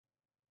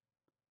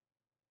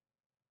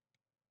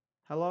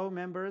Hello,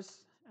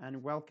 members,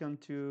 and welcome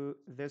to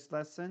this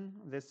lesson.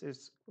 This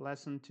is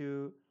lesson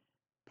 2,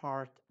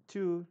 part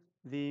 2,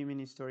 the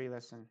mini story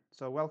lesson.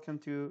 So, welcome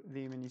to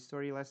the mini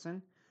story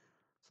lesson.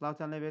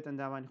 سڵاوتان لەبێت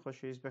ئەندامانی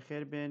خۆشەویست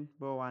بەخێر بێن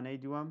بۆ وانەی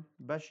دووەم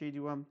بەشی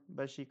دووەم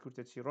بەشی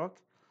کورتە چیرۆک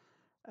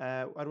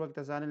هەروەک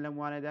دەزانن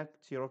لەموانەیەدا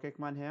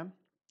چیرۆکێکمان هەیە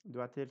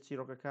دواتر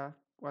چیرۆکەکە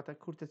واتە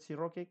کورتە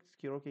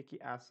چیرۆکێکی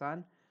ئاسان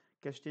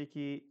کە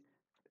شتێکی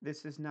this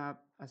is not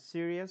a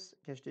serious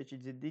کە شتێکی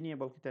جددی نییە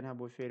بەڵکو تەنها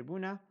بۆ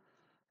فێربوونە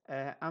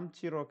ئەم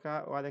چیرۆکە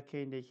وا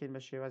دەکەین دەیکەین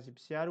بە شێوازی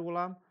پرسیار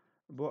وڵام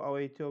بۆ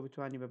ئەوەی تۆ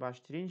بتوانانی بە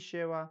باشترین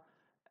شێوە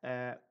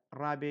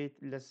ڕابێت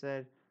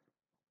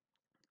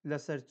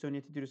لەسەر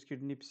چۆنیەتی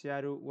دروستکردنی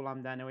پرسیار و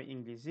وڵامدانەوەی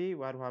ئینگلیزی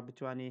واروها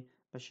بتانی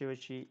بە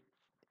شێوەیەکی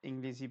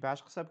ئینگلیزی باش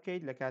قسە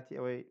بکەیت لە کاتی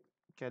ئەوەی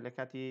کە لە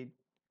کاتی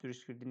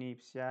دروستکردنی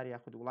پرسیار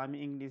یاخود وڵامی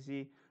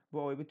ئینگلیزی بۆ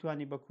ئەوەی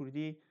بتانی بە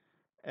کوردی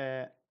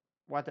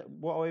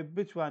بۆ ئەوەی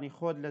بتانی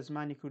خۆت لە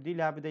زمانی کوردی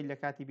لا بدەیت لە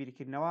کاتی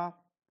بیرکردنەوە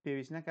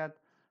پێویست نەکات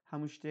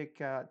هەموو شتێک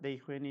کە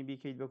دەیخوێنی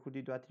بیکەیت بە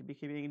کوردی دواتر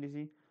بیکەی بە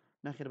ئینگلیزی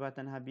نەخێربا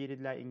تەنها بیرت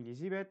لای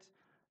ئینگلیزی بێت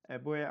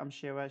بۆیە ئەم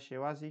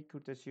شێوازی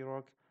کورتە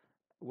چیرۆک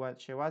و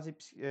شێوازی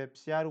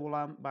پرسیار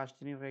وڵام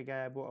باشترین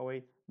ڕێگایە بۆ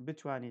ئەوەی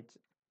بتوانیت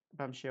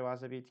بەم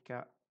شێوازە بیت کە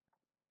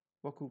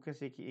وەکو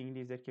کەسێکی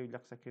ئینگلیز دەرکەویت لە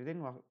قسەکردن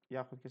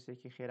یاخود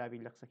کەسێکی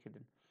خێرابی لە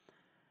قسەکردن.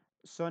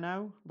 So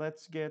now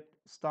let's get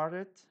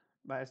started.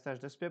 با ئێستاش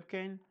دەست پێ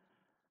بکەین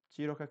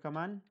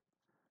چیرۆکەکەمان.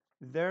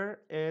 There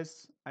is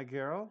a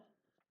girl.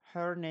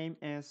 Her name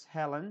is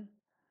Helen.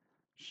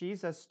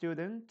 She's a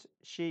student.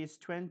 She is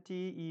 20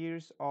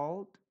 years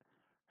old.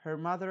 Her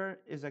mother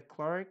is a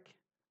clerk.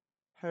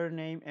 Her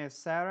name is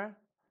Sarah,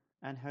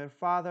 and her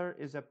father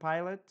is a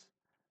pilot.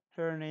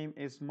 Her name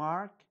is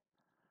Mark.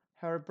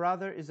 Her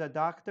brother is a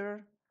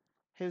doctor.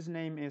 His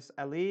name is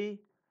Ali.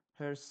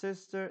 Her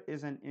sister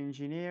is an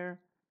engineer.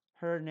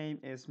 Her name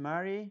is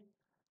Mary.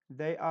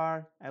 They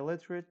are a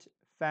literate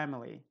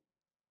family.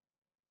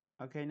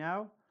 Okay, now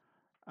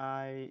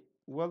I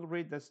will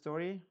read the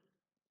story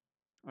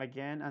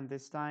again, and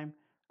this time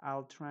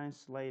I'll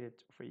translate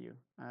it for you.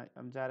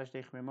 ئەمجارەش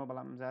دەیخوێمەوە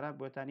بەڵام ئەمجارە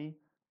بۆتانی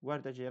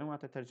وەردەجێڕم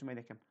واتە تەرجمەی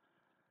دەکەم.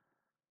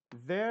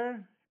 There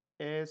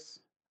is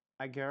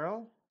a girl.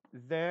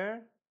 There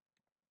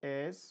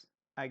is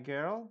a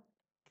girl.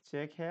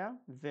 کچێک هەیە.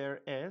 There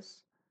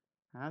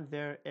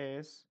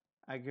is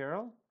a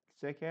girl.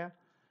 کچێک هەیە.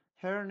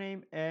 Her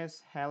name is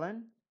Helen.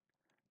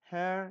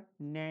 Her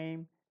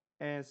name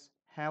is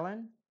Helen.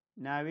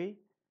 ناوی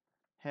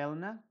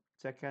هێلنە.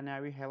 کچەکە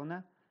ناوی هێلنە.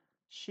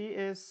 She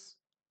is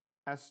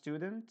a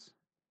student.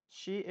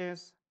 She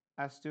is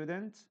a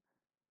student.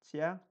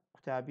 چیە؟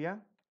 قوتابیە.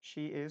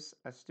 She is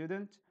a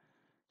student.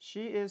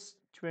 She is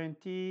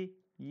 20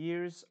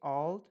 years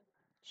old.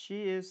 She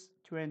is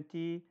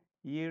 20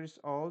 years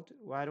old.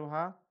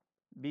 واروها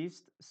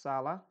 20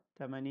 ساڵە.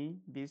 تەمەنی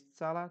 20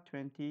 ساڵە.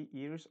 20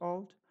 years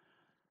old.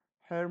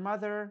 Her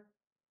mother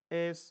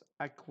is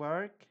a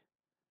clerk.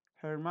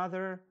 Her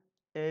mother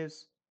is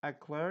a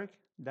clerk.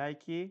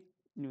 دایکی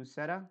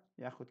نووسەرە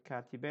یاخود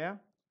کاتیبەیە.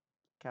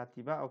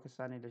 کاتیبە ئەو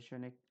کەسانی لە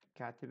شوێنێک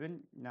کاتبن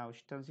ناوش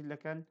تەنزیل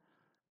دەکەن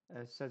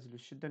سەجل و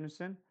شت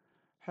دەنووسن.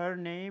 Her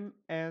name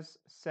is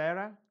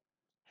Sarah.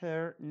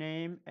 Her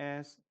name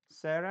is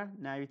Sarah.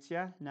 ناوی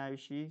چیە؟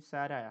 ناویشی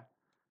سارایە.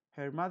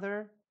 Her mother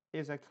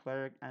is a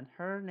clerk and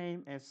her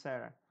name is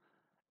Sarah.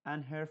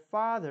 And her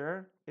father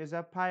is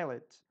a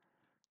pilot.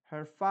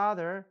 Her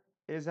father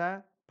is a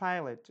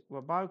pilot.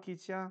 و باوکی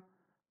چیە؟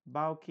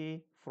 باوکی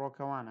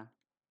فڕۆکەوانە.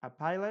 A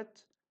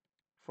pilot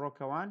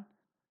فڕۆکەوان.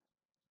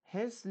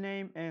 His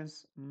name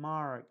is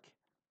Mark.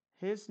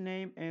 His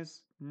name is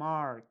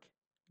Mark.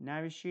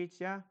 ناویشی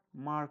چیە؟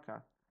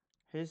 مارکە.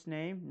 His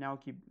name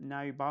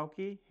ناوی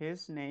باوکی.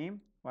 His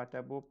name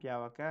واتە بۆ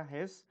پیاوەکە.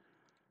 His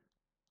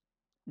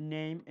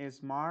name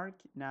is Mark.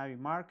 ناوی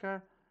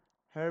مارکە.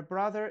 Her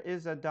brother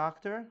is a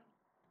doctor.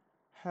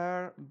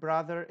 Her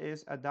brother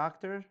is a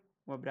doctor.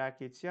 و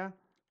براکێ چیە؟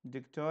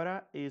 دکتۆرە.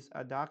 is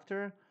a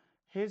doctor.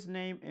 His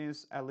name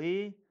is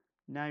Ali.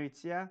 ناوی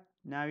چیە؟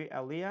 ناوی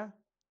ئەلیە.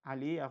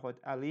 Ali ئەخۆت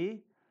Ali.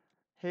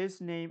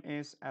 His name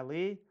is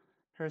Ali.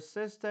 Her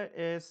sister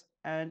is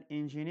an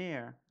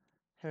engineer.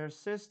 Her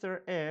sister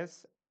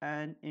is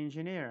an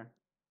engineer.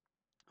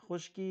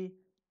 خوشکی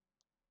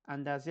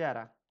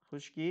ئەندازیارە.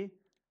 خوشکی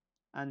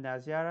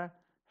ئەندازیارە.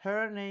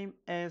 Her name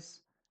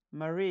is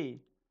Marie.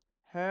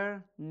 Her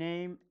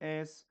name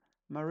is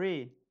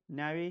Marie.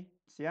 ناوی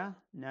چیە؟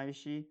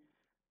 ناویشی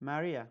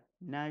ماریە.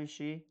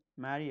 ناویشی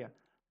ماریە.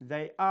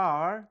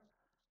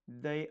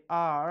 They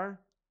are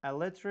a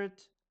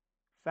literate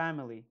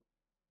family.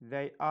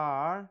 They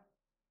are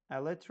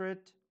a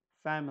literate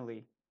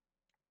family.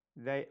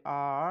 They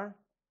are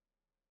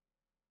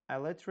a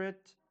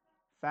literate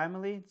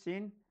family.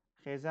 چین؟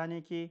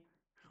 خێزانێکی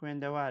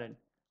خوێندەوارن.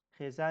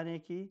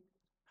 خێزانێکی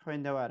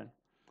خوێندەوارن.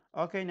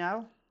 Okay, now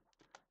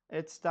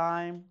it's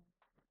time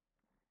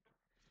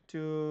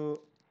to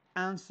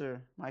answer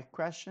my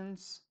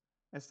questions.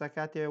 ئێستا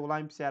کاتێ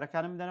وڵامی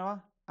پرسیارەکانم بدەنەوە.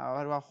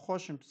 هەروە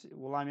خۆشم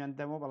وڵامیان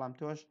دەمەوە بەڵام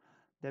تۆش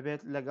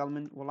دەبێت لەگەڵ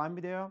من وڵام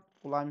بدەیەوە.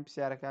 وڵامی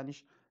پرسیارەکانیش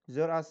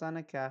زۆر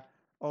ئاسانە کە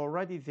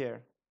already there.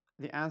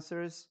 The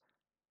answers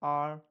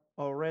are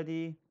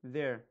already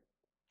there.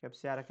 کە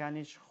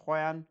پرسیارەکانیش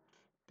خۆیان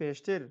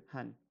پێشتر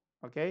هەن.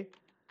 Okay?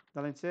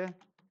 دەڵێن چێ؟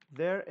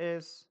 There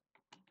is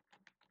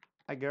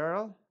a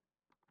girl.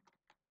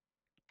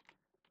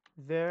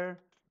 There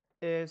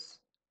is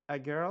a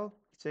girl.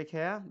 کچێک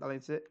هەیە؟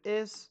 دەڵێن چێ؟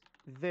 Is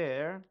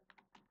there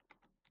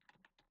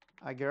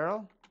a girl?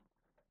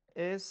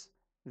 Is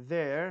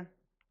there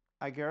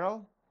a girl?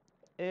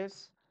 Is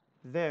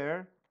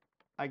there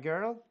a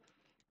girl?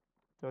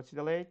 تۆ چی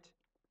دەڵێیت؟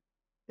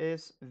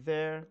 Is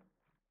there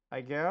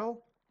a girl?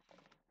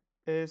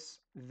 Is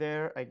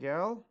there a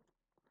girl?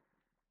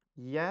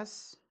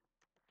 Yes,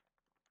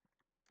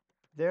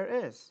 there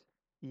is.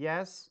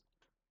 Yes,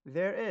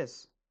 there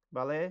is.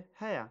 بەڵێ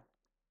هەیە.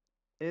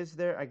 Is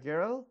there a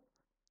girl?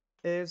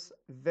 Is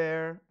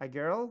there a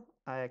girl?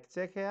 ئایا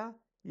کچێک هەیە؟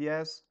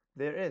 Yes,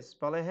 there is.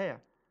 بەڵێ هەیە.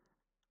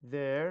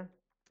 There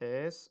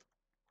is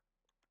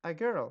a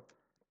girl.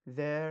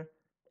 There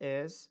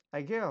is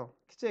a girl.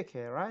 کچێک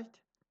هەیە, right?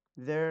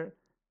 There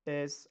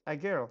is a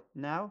girl.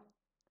 Now,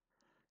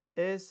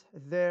 is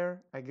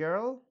there a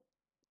girl?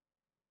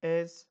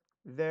 Is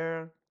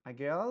there a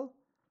girl?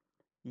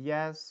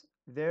 Yes,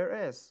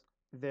 there is.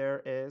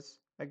 There is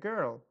a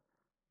girl.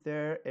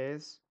 There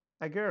is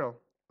a girl.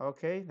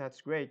 Okay,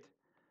 that's great.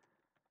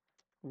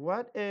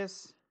 What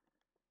is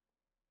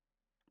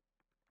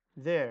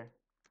there?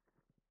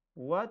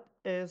 What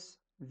is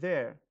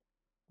there?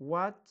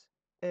 What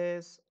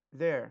is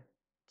there?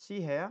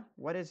 See here.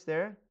 What is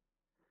there?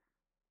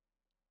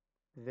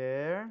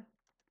 There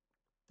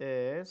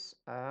is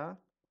a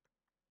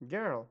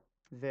girl.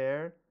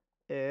 There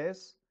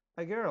is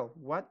a girl.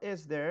 What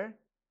is there?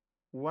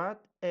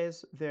 What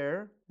is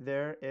there?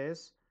 There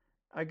is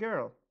a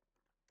girl.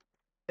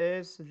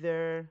 Is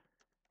there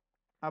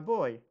a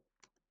boy?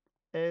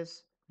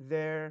 Is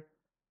there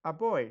a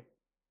boy?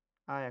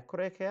 Aya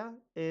korekea.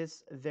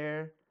 Is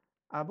there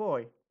a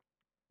boy?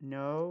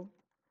 No,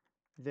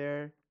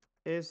 there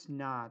is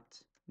not.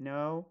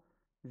 No,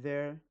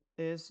 there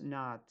is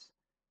not.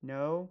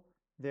 No,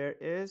 there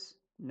is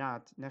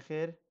not.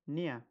 Nakhir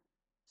nia.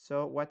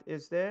 So what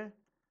is there?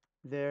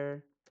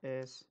 There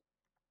is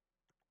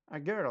a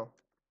girl.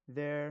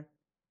 There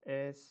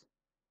is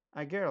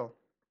a girl.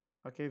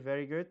 Okay,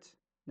 very good.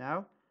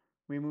 Now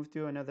we move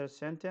to another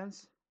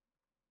sentence.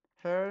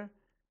 Her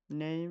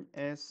name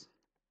is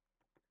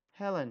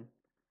Helen.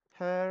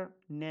 Her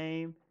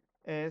name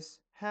is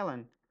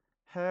Helen.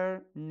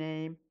 Her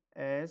name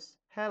is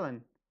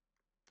Helen.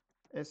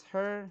 Is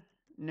her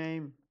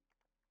name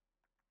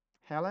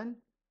Helen?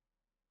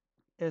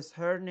 Is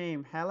her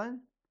name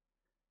Helen?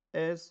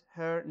 Is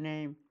her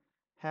name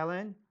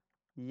Helen?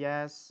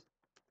 Yes,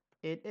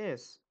 it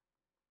is.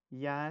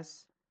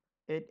 Yes,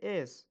 it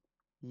is.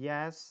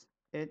 Yes,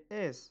 it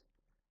is.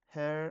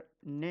 Her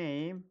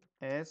name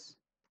is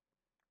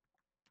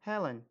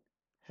Helen.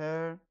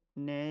 Her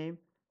name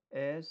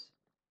is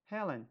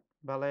Helen.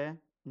 Bale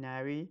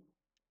nawi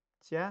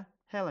tia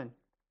Helen.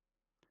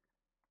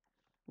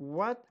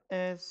 What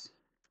is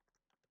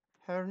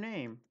her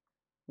name?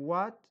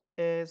 What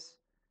is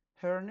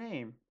her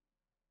name?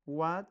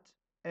 What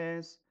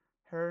is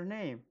her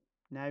name?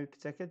 Nawi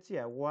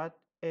kitaketia. What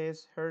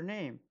is her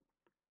name?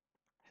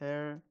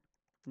 Her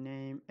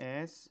name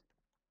is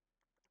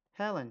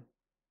Helen.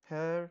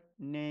 Her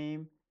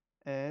name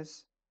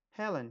is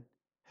Helen.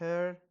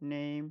 Her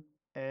name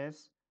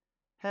is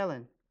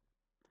Helen.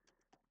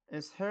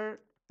 Is her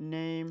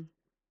name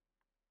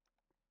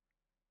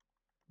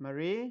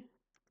Marie?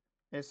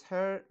 Is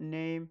her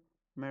name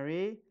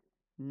Marie?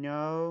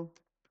 No,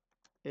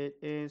 it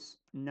is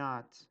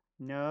not.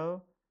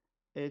 No,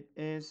 it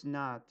is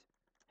not.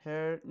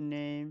 Her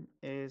name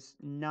is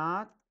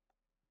not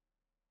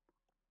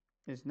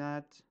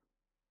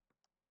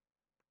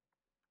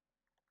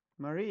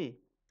Marie.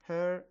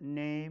 Her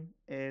name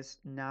is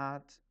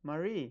not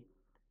Marie.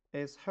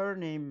 Is her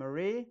name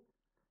Marie?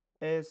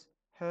 Is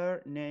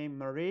her name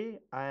Marie?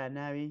 Aya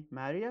nawi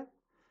Maria?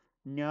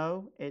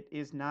 No, it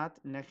is not.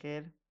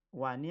 Nakhir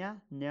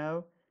Wania.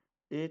 No,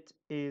 it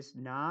is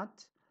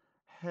not.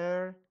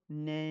 Her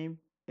name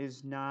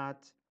is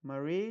not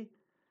Marie.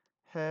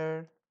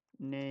 Her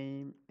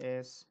name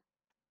is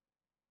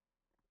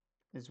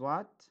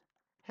what?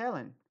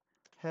 Helen.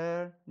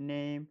 Her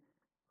name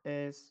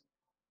is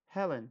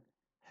Helen.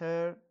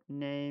 Her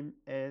name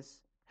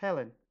is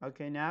Helen.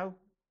 Okay, now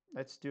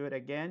let's do it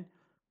again.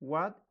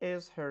 What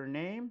is her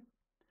name?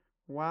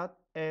 What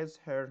is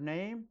her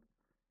name?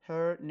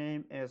 Her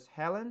name is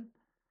Helen.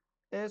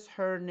 Is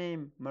her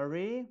name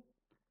Marie?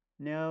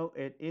 No,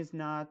 it is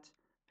not.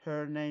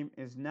 Her name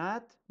is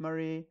not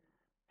Marie.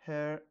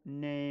 Her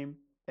name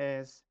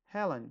is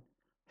Helen.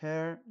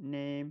 Her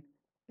name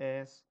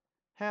is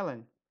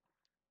Helen.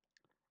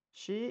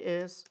 She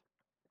is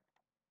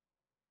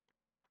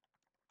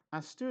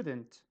a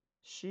student.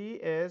 She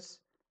is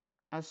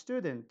a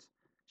student.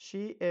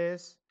 She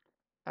is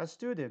a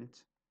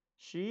student.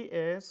 She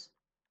is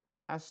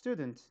a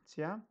student.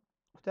 Yeah?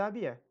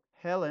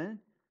 Helen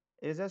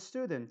is a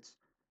student.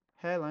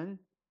 Helen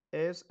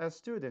is a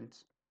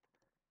student.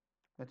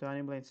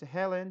 دەتوانین بڵین چ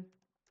Helen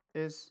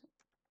is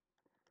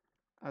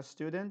a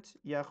student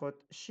یاخود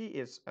she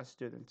is a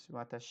student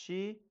واتە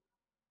she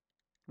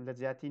لە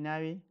جیاتی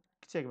ناوی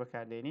کچێک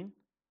بەکاردێنین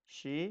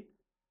she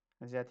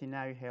لە جیاتی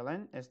ناوی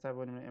Helen ئێستا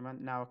بۆ ئێمە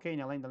ناوەکەی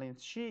نەڵێن دەڵێن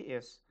she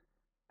is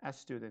a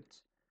student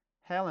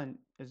Helen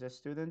is a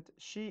student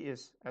she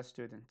is a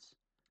student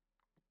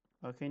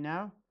okay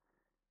now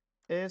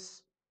is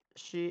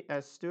she a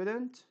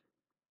student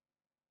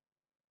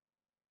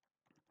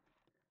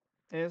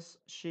is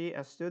she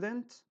a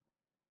student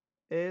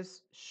is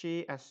she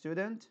a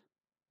student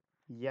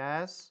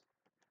yes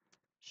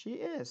she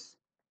is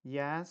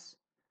yes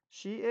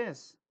she is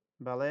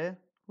بەڵێ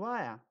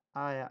وایە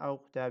ئایا ئەو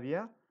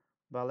قوتابیە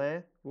بەڵێ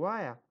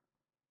وایە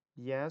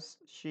yes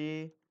she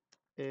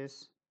is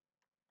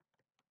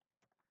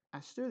a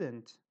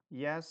student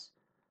yes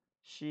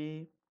she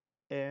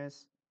is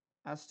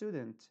a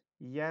student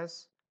yes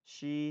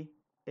she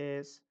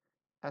is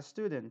a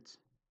student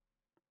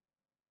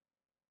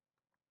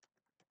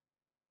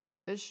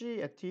is she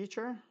a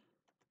teacher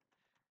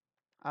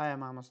ئایا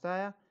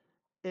مامۆستایە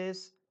is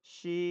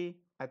she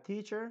a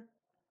teacher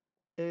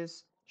is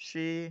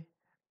she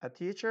a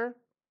teacher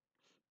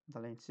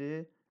دەڵێن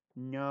چی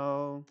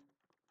no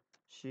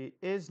she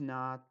is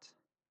not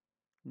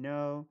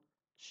no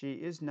she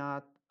is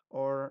not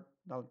or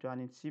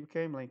دەڵێن چی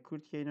بکەین بڵێن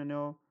کورتکەینە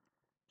no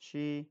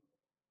she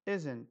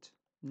isn't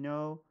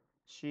no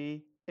she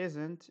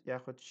isn't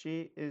یاخود she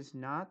is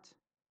not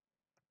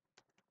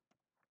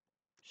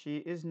she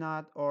is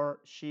not or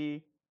she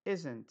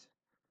isn't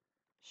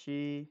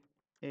she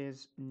is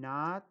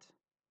not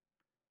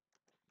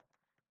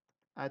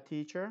a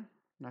teacher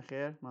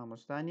نەخێر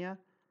مامۆستا نیە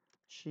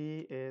she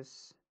is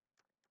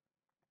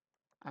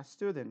a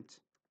student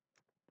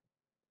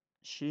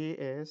she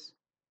is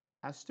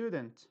a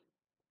student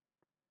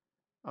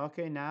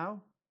okay now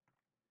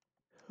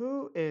who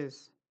is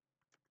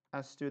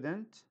a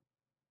student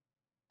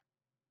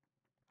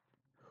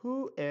who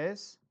is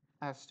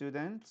a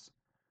student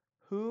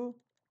who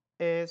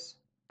is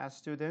a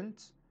student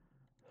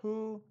who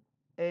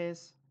is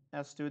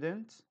a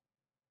student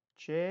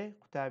چێ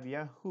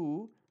قوتابیە who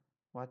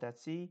واتە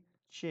چی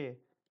چێ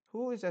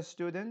who is a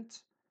student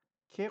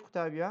کێ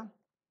قوتابیە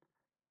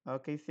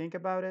okay think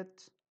about it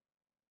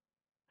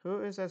who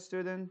is a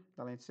student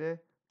دەڵێن چێ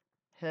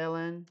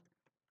Helen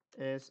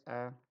is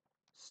a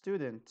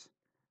student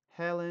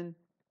Helen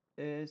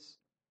is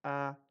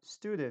a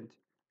student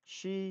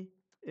she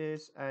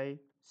is a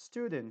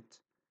student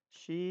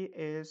she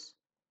is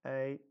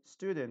a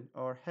student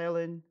or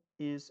Helen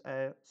is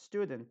a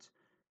student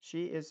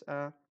she is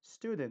a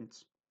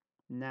student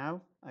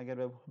now ئەگەر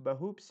بە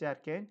who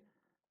پرسیارکەین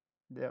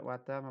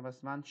واتە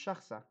مەبەستمان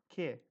شەخصە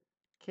کێ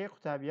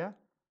قوتابیە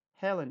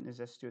Helen is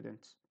a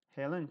student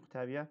Helen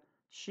قوتابیە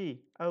she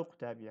ئەو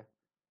قوتابیە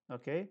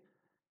okay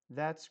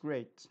that's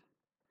great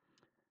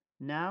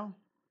now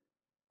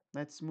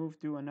let's move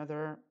to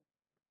another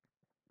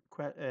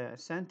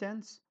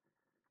sentence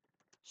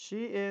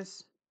she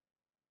is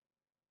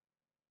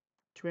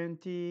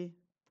 20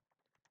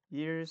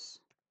 years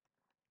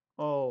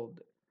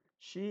old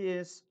she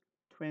is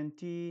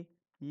 20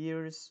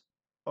 years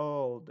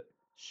old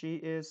she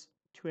is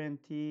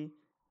 20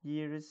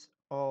 years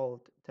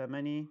old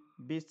تەمەنی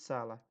 20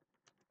 ساڵە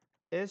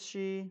is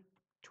she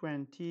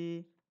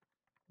 20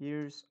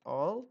 years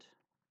old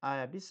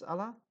ئایا 20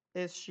 ساڵە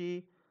is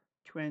she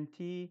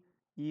 20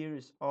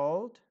 years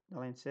old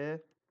دەڵێن چێ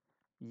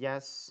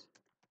yes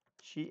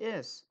she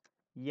is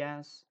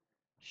yes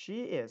she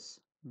is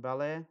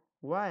بەڵێ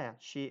وایە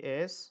she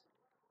is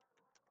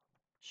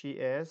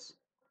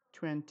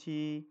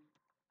 20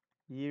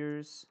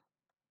 years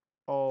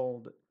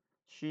old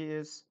she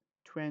is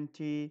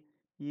 20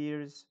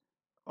 years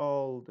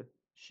old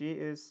she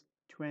is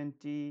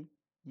 20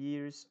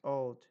 years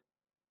old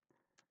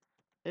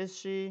is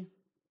she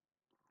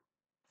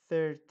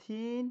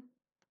 13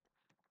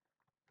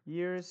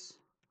 years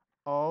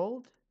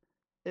old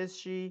is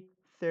she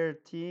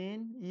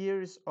 13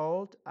 years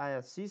old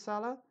ئایا 30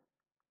 ساڵە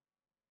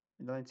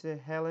دەڵێن چێ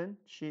Helen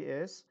she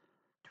is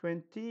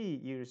 20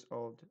 years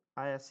old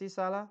ئایا 30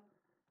 ساڵە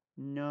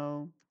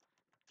no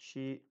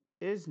she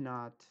is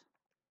not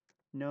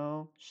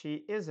no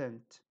she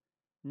isn't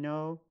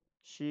no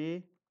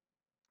she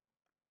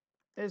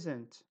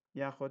isn't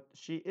یاخود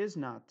she is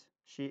not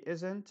she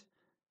isn't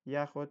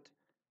یاخود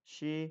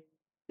she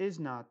is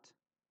not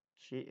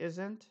she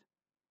isn't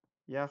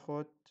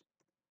یاخود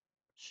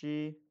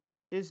she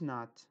is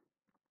not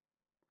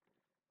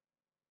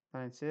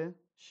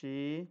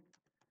she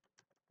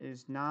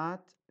is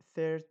not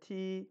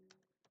 30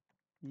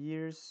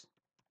 years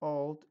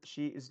old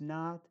she is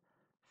not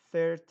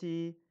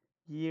 30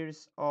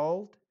 years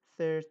old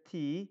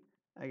 30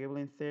 ئەگە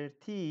بڵێن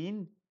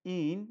 13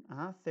 in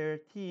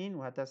 13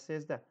 واتە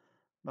 13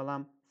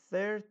 بەڵام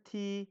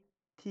 30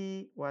 t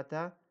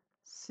واتە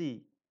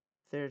c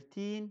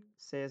 13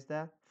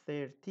 13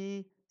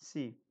 30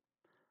 c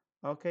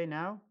okay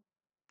now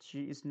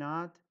she is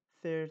not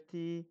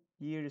 30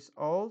 years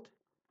old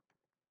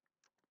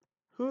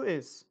who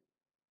is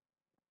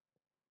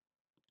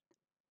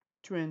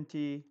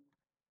 20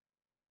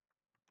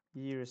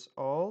 years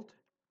old?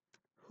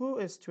 Who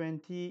is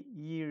 20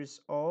 years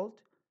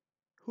old?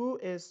 Who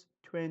is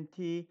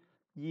 20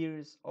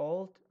 years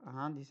old?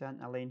 دیسان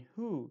ئەڵێن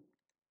who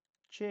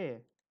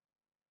چێ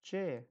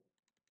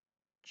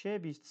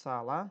 20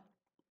 ساڵە؟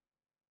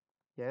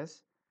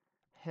 Yes.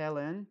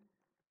 Helen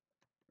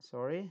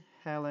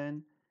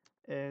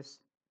is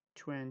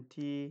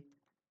 20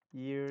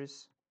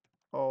 years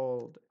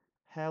old.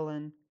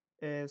 Helen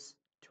is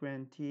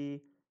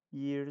 20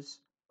 years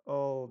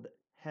old.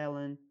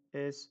 Helen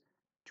is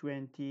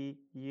 20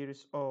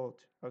 years old.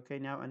 Okay,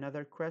 now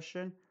another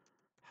question.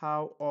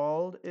 How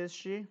old is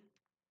she?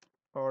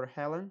 Or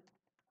Helen?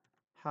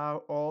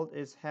 How old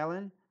is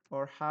Helen?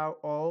 Or how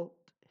old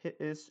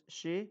is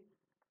she?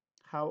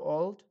 How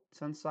old?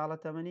 چەند ساڵە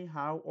تەمەنی?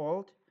 How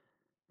old?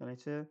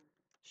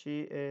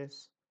 She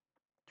is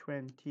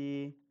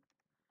 20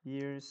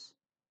 years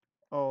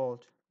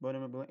old.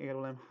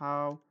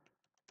 How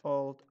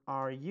old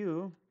are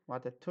you?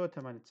 واتە تۆ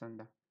تەمەنت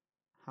چەندە؟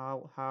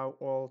 How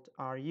old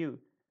are you?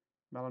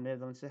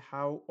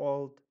 How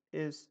old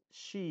is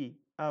she?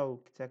 ئەو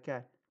کچەکە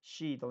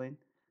she دەڵێن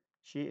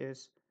she is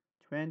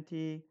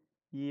 20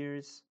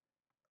 years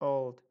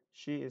old.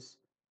 She is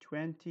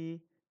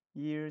 20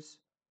 years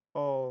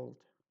old.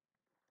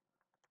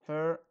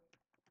 Her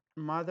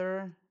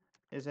mother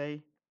is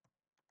a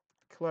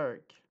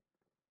clerk.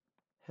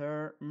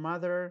 Her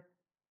mother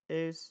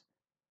is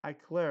a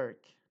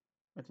clerk.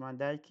 وتمان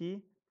دایکی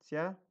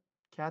چیە؟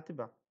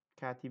 کاتبە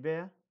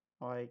کاتیبەیە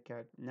ئەوەی کە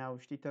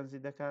ناوشتی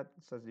تەنزیل دەکات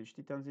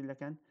سەرزیشتی تەنزیل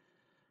دەکەن.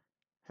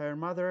 Her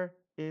mother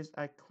is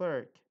a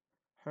clerk.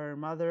 Her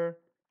mother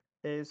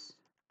is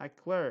a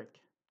clerk.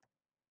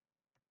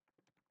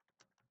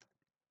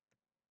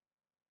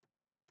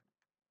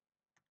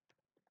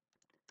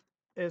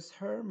 Is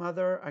her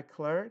mother a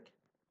clerk?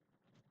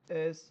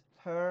 Is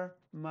her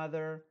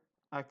mother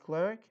a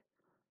clerk?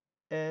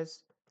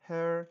 Is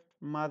her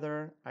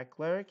mother a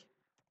clerk?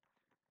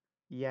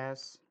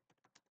 Yes,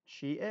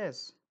 she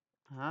is.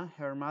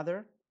 Her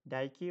mother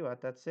دایکی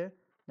واتە چێ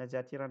لە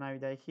جیاتی ڕەناوی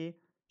دایکی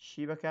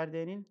she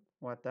بەکاردێنین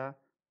واتە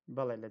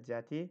بەڵێ لە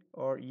جیاتی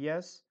or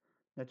yes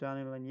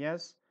دەتوانین بڵێن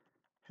yes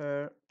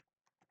her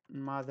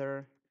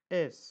mother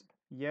is.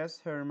 Yes,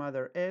 her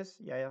mother is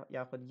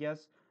یاخود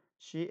yes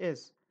she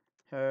is.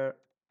 Her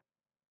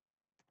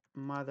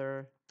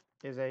mother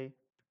is a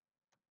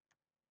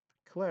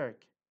clerk.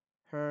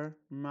 Her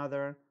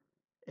mother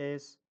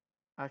is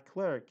a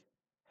clerk.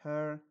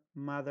 Her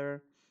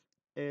mother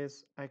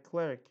is a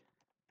clerk.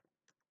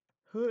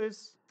 Who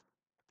is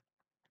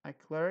a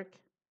clerk?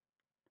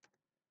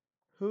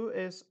 Who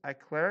is a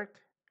clerk?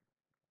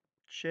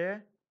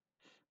 چێ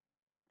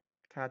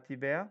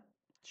کاتیبەیە؟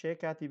 چێ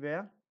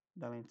کاتیبەیە؟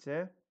 دەڵێن چێ.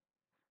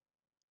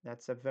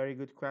 That's a very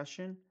good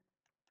question.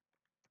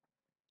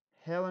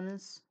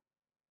 Helen's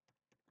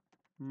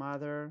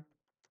mother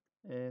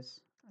is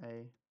a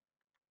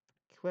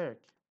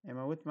clerk.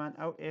 ئێمە وتمان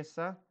ئەو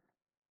ئێستا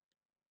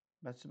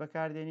بە چ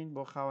بەکاردێنین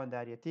بۆ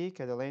خاوەنداریەتی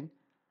کە دەڵێن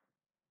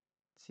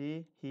چی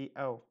هی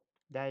ئەو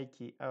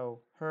دایکی ئەو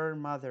her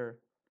mother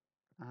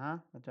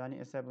دەتوانین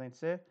ئێستا بڵێن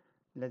چێ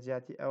لە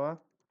جیاتی ئەوە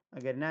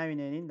ئەگەر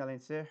ناوینێنین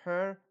دەڵێن چێ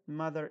her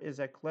mother is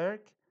a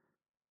clerk.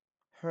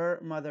 Her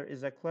mother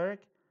is a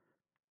clerk.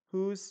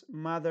 Whose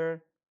mother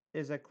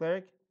is a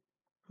clerk?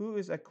 Who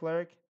is a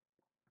clerk?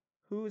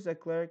 Who is a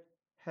clerk?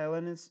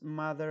 Helen's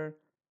mother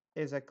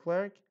is a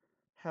clerk.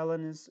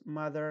 Helen's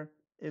mother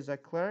is a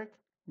clerk.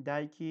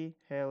 دایکی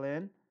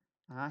Helen.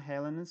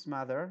 Helen's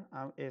mother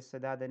ئەو ئێستا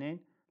دادەنێن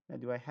لە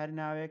دوای هەر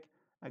ناوێک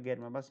ئەگەر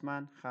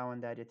مەبەستمان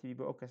خاوەنداریەتی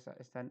بۆ ئەو کەسە.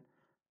 ئێستا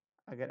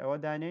ئەگەر ئەوە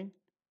دانێن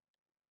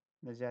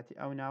لە جیاتی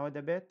ئەو ناوە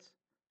دەبێت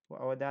و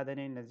ئەوە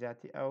دادەنێن لە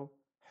جیاتی ئەو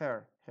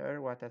her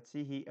واتە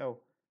چی هی ئەو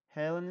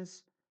Helen's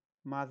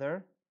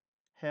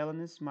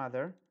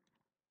mother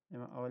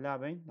ئێمە ئەوە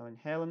لابین دەڵێن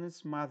Helen's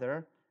mother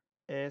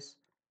is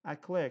a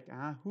clerk.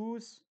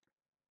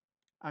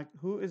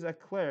 Who is a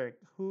clerk?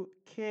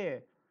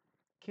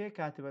 کێ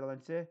کاتبە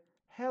دەڵێن چێ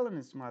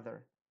Helen's mother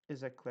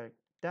is a clerk.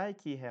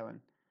 دایکی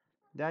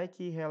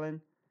Helen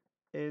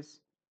is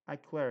a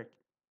clerk.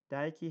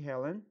 دایکی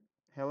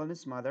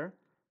Helen's mother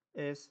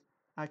is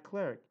a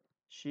clerk.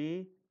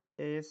 She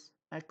is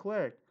a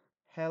clerk.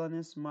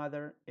 Helen's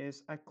mother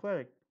is a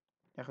clerk.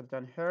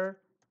 یاخودتان her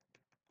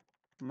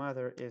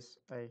mother is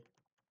a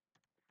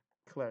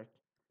clerk.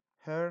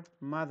 Her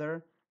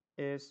mother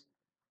is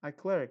a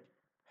clerk.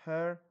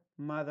 Her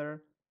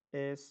mother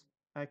is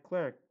a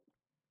clerk.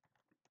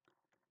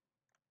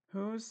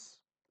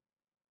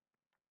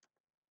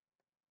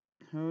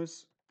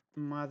 Whose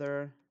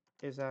mother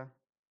is a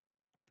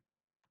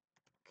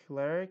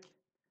clerk?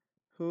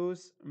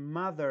 Whose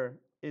mother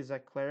is a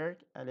clerk?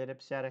 ئەلێرە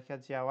پرسیارەکە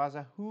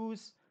جیاوازە.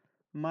 Whose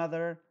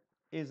mother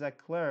is a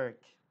clerk?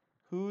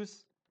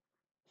 Whose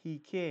هی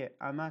کێ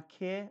ئەمە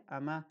کێ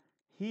ئەمە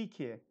هی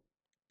کێ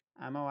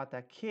ئەمە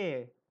واتە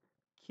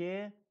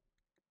کێ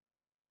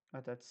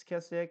واتە چ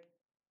کەسێک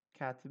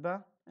کاتبە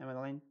ئەمە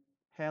دەڵێن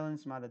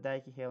Helen's mother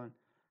دایکی Helen.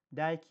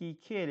 دایکی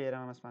کێ لێرە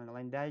مەسمان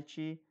دەڵێن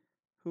دایکی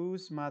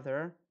whose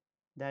mother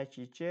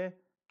دایکی چێ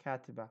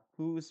کاتبە.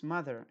 whose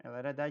mother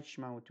لەرە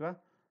دایکیشمان وتووە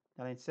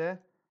دەڵێن چ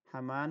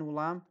هەمان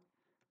وڵام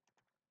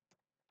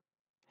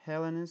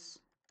Helen's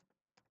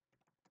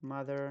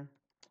mother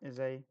is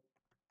a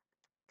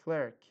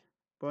clerk.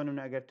 بۆ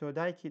نمونە ئەگەر تۆ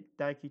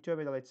دایکی تۆ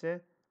بێ دەڵێت چێ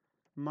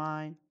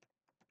my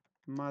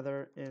mother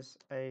is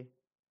a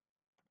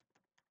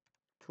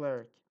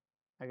clerk.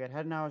 ئەگەر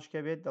هەر ناوەشکە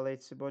بێت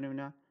دەڵێت بۆ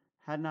نمونە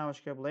هەر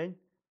ناوەشکە بڵێن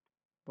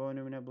بۆ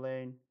نمونە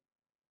بڵێن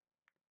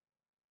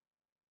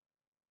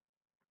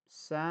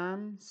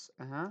Sam's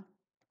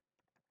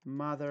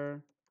mother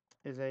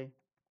is a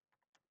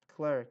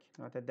clerk.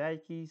 واتە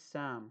دایکی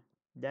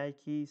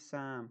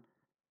سام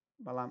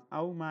بەڵام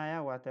ئەو مایە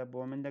واتە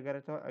بۆ من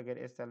دەگەرێتەوە ئەگەر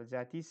ئێستا لە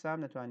جاتی سام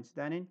دەتوانین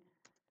چدانین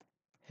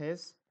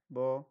his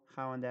بۆ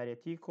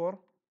خاوەندارێتی کوڕ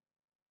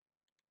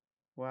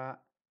و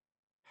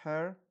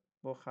her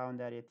بۆ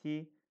خاوەندارێتی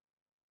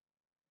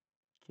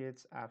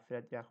kids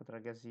ئافرەت یاخود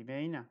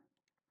ڕەگەزیمەینە.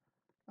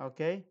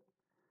 Okay,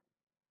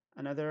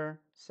 another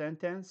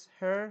sentence.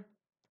 Her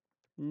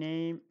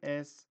name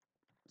is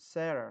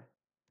Sarah.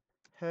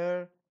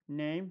 Her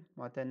name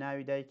واتە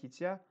ناوی دایکی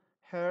چیە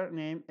her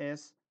name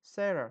is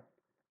Sarah.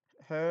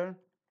 Her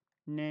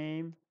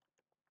name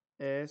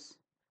is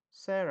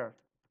Sarah.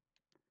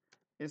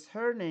 Is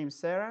her name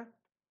Sarah?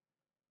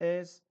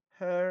 Is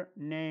her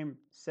name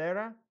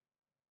Sarah?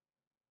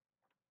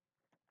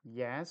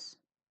 Yes,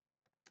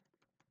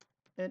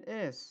 it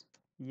is.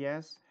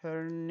 Yes,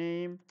 her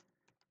name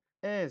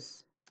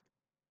is.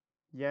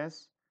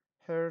 Yes,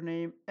 her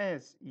name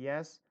is.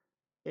 Yes,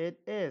 it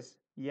is.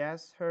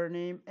 Yes, her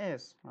name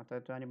is. واتە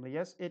دەتوانین بڵێ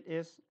yes, it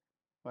is.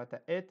 واتە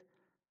it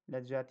لە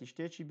جاتی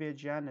شتێکی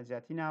بێجیان لە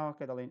جاتی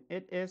ناوەکە دەڵێن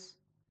it is.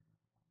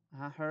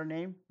 her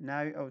name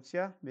ناوی ئەو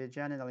چیە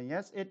بێجیانە دەڵێن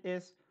yes, it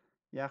is.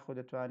 یاخود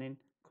دەتوانین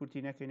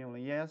کورتی نەکەین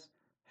بڵێن yes,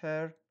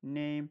 her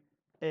name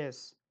is.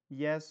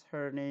 Yes,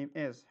 her name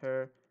is.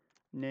 Her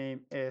name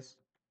is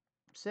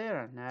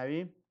Sarah.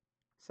 ناوی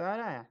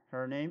سارایە.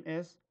 Her name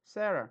is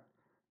Sarah.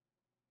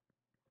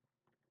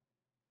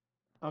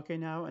 Okay,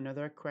 now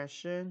another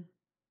question.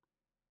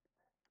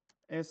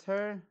 Is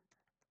her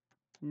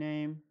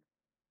name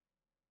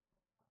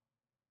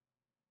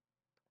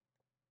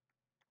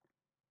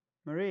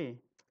Marie?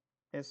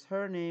 Is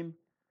her name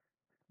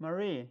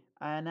Marie?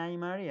 Anai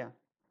Maria.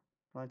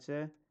 What's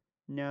it?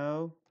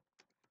 No,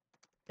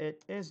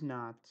 it is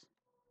not.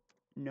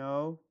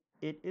 No,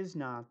 it is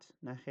not.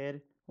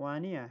 Nakhir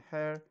waniya.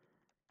 Her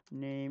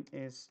name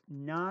is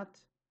not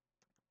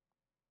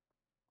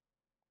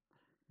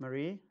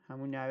Marie.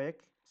 Hamu nawek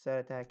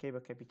سەرەتاکەی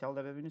بە کەپیتاڵ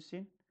دەبێ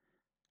بنووسین.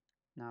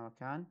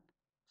 ناوەکان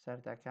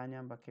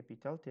سەرەتاکانیان بە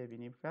کەپیتاڵ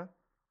تێبینی بکە.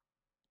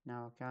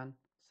 ناوەکان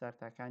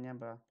سەرەتاکانیان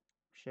بە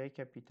شەی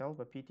کەپیتاڵ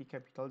بە پیتی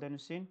کەپیتاڵ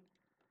دەنووسین.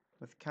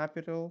 With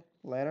capital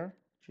letter,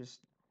 just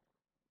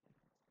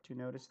to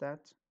notice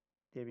that.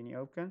 تێبینی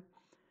ئەو بکەن.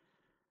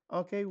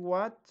 Okay,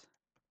 what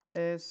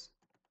is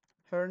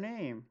her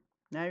name?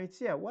 ناوی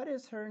چییە؟ What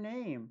is her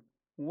name?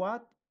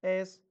 What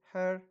is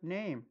her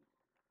name?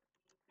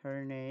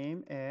 Her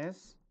name is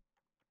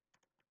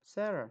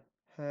Sarah.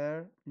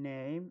 Her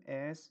name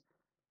is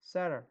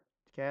Sarah.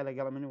 تکایە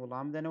لەگەڵ من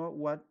وڵام بدەنەوە.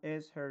 What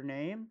is her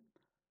name?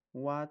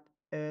 What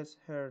is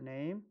her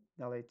name?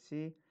 دەڵێت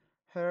چی؟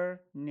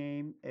 Her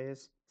name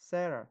is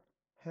Sarah.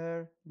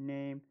 Her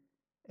name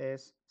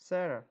is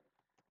Sarah.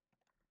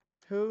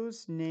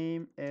 Whose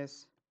name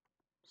is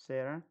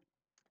Sarah?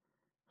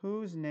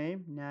 Whose name?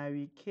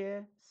 ناوی کێ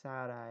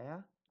سارایە.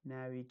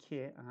 ناوی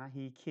کێ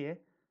هی کێ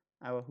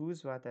ئەوە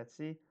whose واتە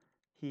چی؟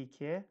 هی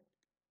کێ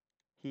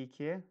هی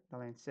کێ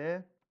دەڵێن چێ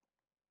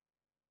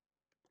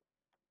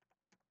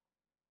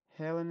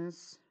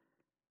Helen's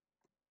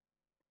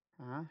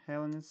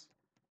Helen's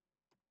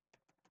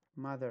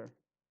mother.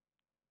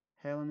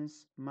 Helen's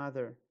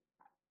mother.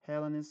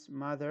 Helen's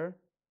mother.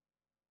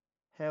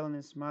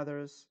 Helen's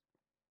mother's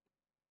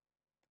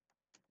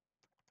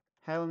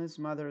Helen's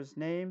mother's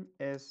name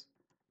is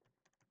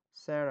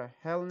Sarah.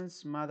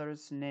 Helen's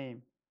mother's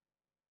name.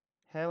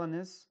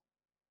 Helen's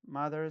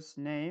mother's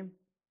name.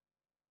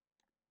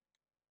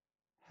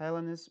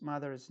 Helen's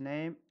mother's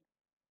name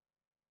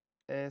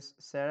is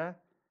Sarah.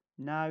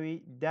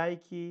 Nawi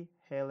daiki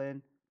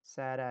Helen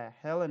Sarah.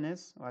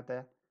 Helen's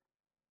wata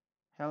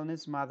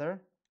Helen's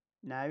mother.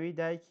 Nawi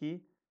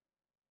daiki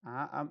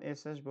am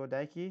esash bo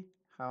daiki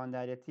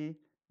خاوەندارێتی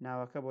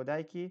ناوەکە بۆ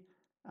دایکی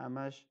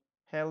ئەمەش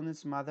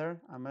Helen's mother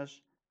ئەمەش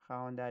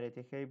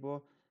خاوەندارێتەکەی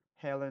بۆ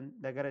Helen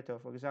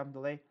دەگەڕێتەوە. For example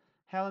دەڵێ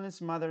Helen's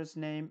mother's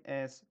name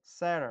is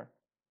Sarah.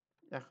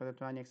 یاخود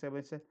دەتوانین یەکسەر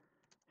بڵێت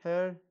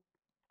her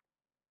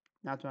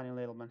ناتوانین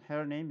لێ بڵێن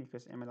her name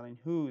because ئێمە دەڵێن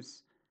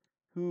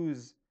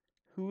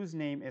whose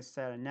name is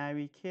Sarah.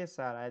 ناوی کێ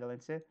سارایە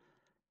دەڵێن چێ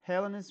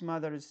Helen's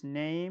mother's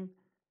name.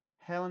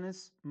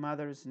 Helen's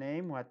mother's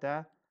name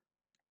واتە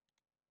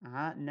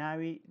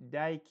ناوی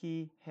دایکی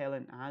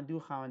هێلن دوو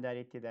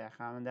خاوەندارێت تێدایە.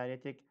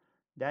 خاوەندارێتێک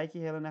دایکی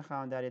هێلنە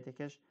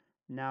خاوەندارێتێکەش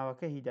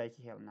ناوەکە هی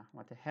دایکی هێلنە.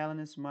 واتە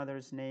Helen's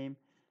mother's name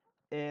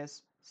is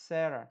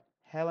Sarah.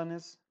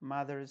 Helen's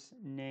mother's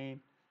name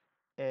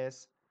is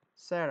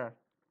Sarah.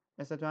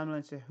 ئێستا توانین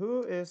بڵێن who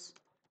is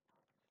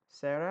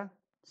Sarah?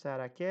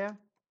 سارا کێیە؟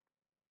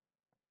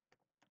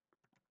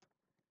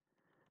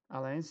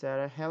 ئەڵێن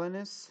سارا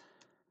هێلنس.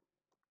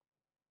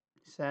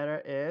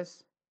 Sarah is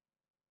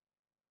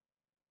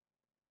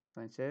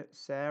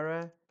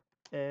Sarah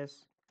is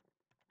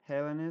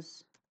Helena's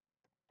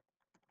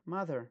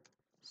mother.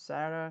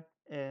 Sarah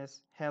is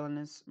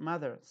Helena's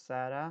mother.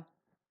 Sarah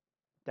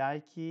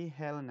dayki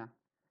Helena.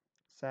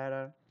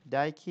 Sarah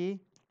dayki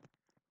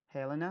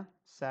Helena.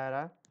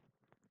 Sarah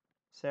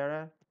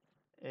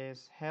is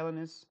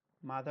Helena's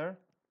mother.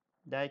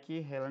 Dayki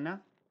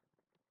Helena.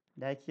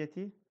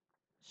 Daykiyeti.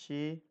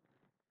 She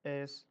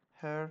is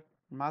her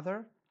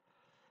mother.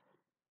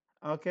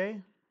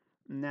 Okay,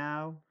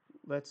 now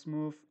let's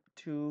move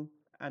to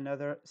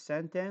another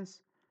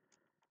sentence.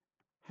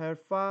 Her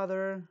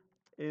father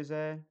is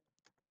a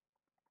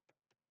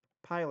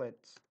pilot.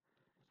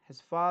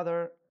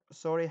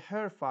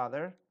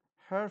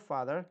 Her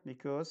father,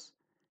 because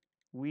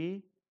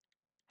we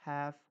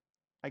have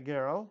a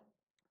girl,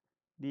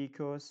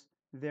 because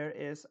there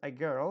is a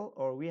girl,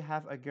 or we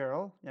have a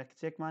girl.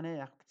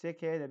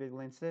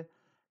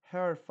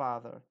 Her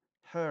father,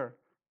 her.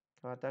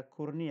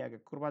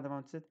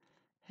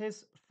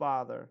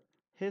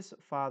 His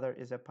father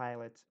is a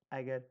pilot.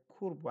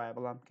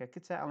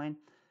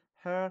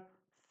 Her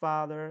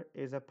father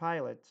is a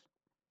pilot.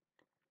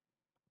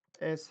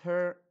 Is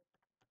her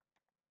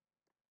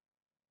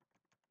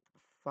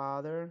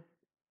father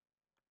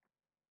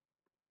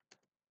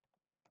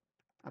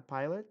a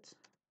pilot?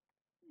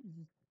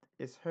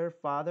 Is her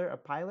father a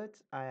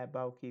pilot? Aya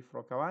bauki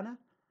frokawana.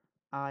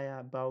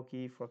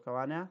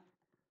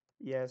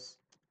 Yes,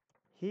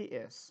 he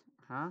is.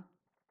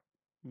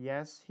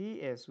 Yes, he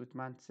is.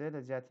 وتمان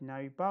لە جیاتی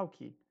ناوی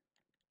باوکی.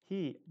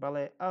 He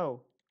بەڵێ ئەو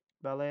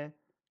بەڵێ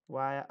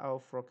وایە ئەو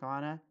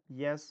فڕۆکەوانە.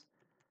 Yes,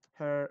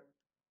 her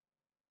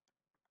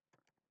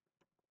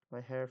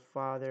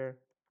father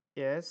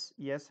is.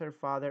 Yes, her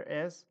father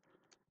is.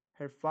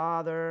 Her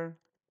father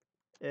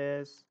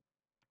is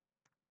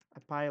a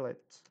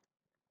pilot.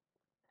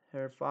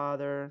 Her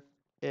father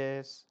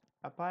is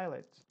a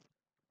pilot.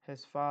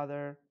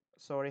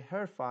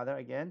 Her father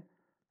again.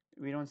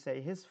 We don't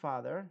say his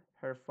father.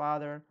 Her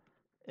father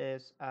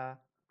is a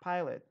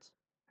pilot.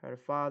 Her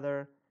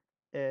father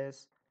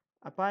is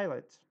a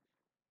pilot.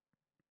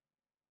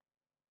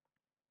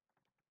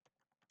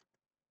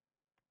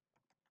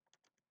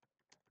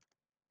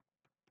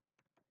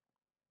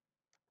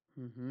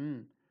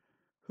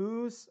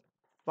 Whose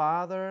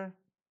father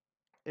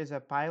is a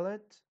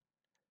pilot?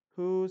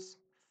 Whose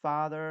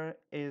father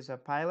is a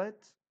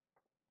pilot?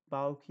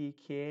 Bauki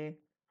ke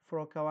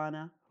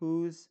frokawana.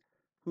 Whose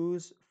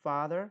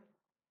father?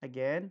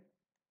 Again.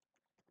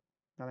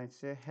 Now let's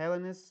say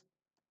Helena's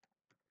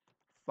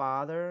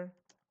father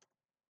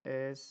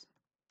is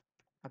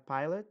a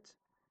pilot.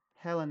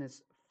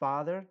 Helena's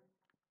father.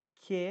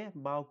 Ke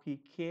bauki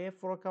ke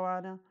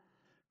frokawana.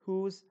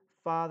 Whose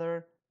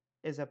father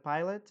is a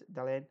pilot?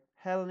 Dalen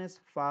Helena's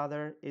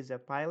father is a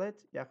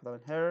pilot.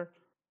 Her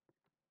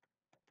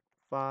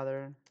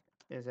father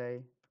is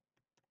a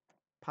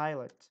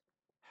pilot.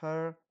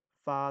 Her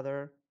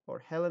father, or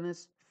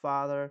Helena's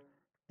father,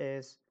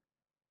 is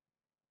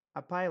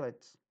a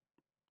pilot.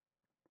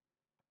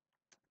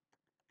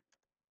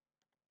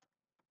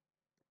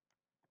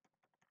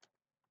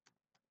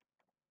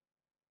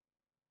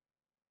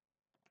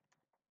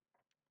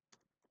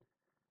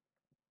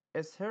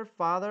 Is her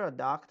father a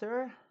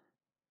doctor?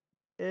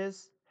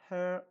 Is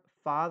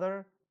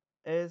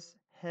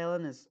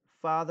Helena's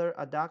father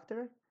a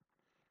doctor?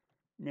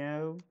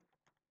 No,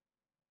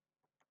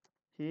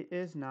 he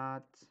is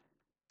not.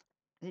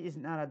 He is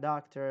not a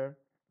doctor.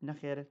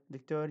 نخير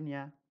دكتور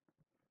نيا.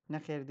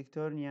 نخير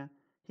دكتور نيا.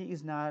 He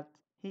is not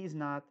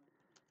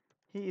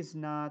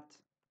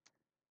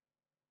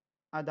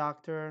a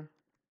doctor.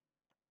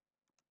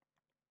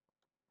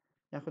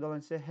 ياخد الله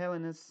نسي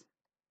Helena's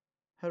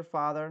her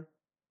father.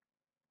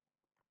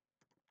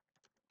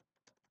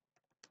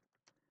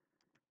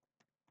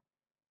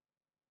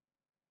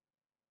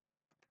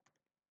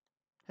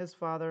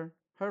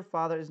 Her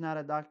father is not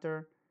a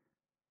doctor.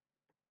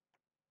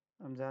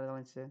 ئەمجارە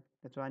دەڵێن چێ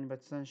دەتوانین بە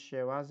چەند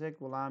شێوازێک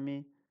وەڵامی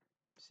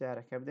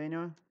پرسیارەکە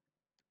بدەینەوە.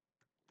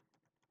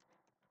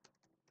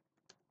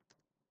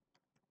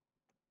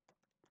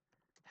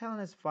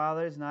 Helena's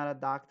father is not a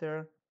doctor.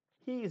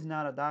 He is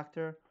not a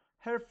doctor.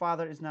 Her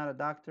father is not a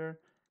doctor.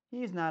 He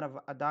is not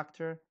a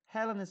doctor.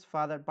 Helena's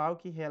father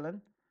باوکی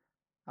Helen.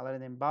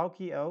 ئەڵێن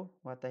باوکی ئەو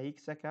واتە هی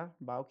کچەکە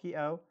باوکی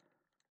ئەو.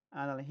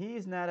 ئەڵێن he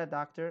is not a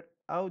doctor.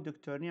 ئەو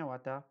دکتۆر نییە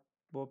واتە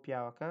بۆ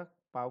پیاوەکە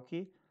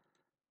باوکی.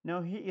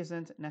 No, he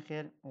isn't.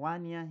 نخير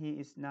وانەیە. He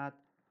is not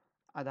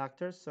a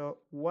doctor. So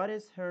what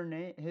is her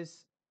name?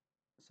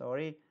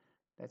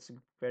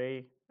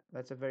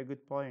 That's a very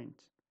good point.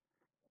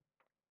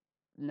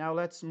 Now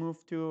let's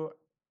move to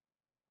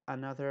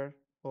another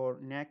or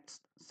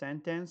next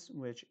sentence,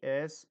 which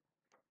is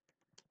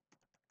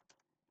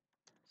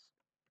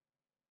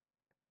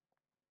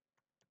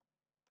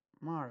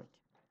Mark.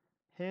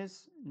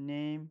 His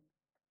name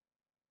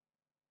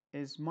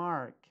is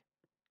Mark.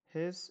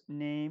 His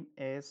name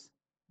is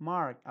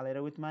mark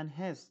ئەلێرە وتمان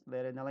his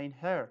لێرە نەڵێن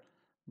her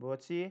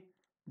بۆچی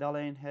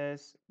دەڵێن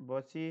his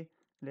بۆچی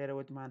لێرە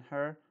وتمان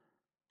her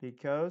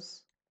because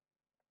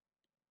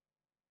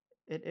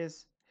it is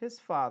his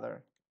father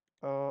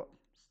or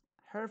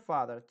her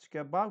father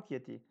چکە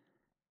باوکێتی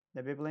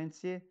دەبێ بڵێن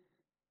چی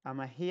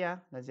ئەمە هیە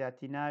لە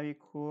زیاتی ناوی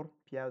کوڕ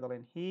پیاو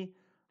دەڵێن هی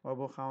و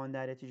بۆ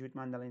خاوەندارێتی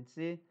ژووتمان دەڵێن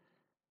چی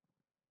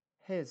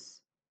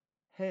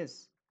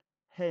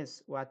his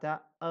واتە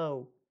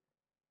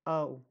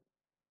ئەو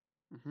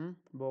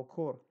بۆ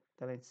کوڕ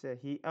دەڵێن چ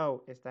هی ئەو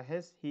ئێستا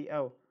his هی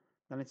ئەو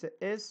دەڵێن چ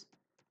is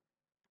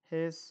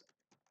his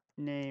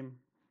name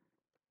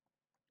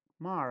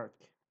Mark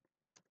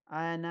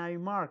ئایا ناوی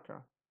مارکە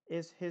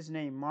is his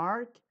name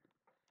Mark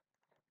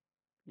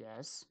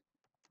yes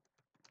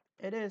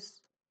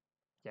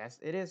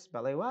it is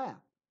بەڵێ وایە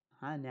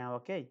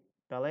ناوەکەی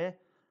بەڵێ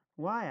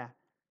وایە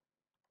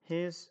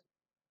his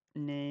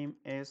name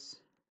is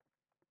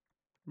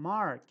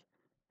Mark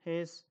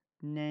his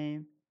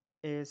name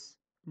is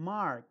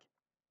Mark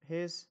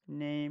his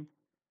name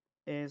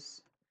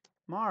is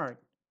Mark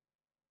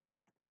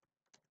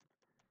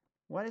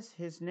what is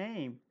his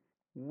name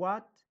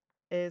what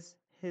is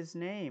his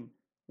name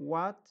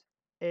what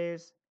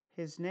is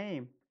his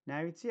name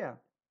ناوی چییە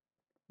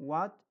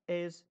what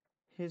is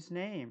his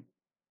name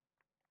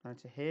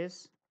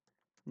his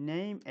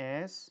name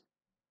is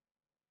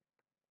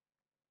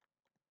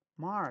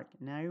Mark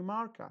ناوی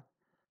مارکە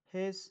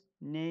his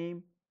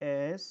name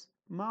is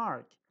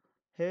Mark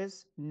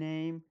his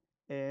name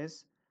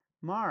is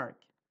Mark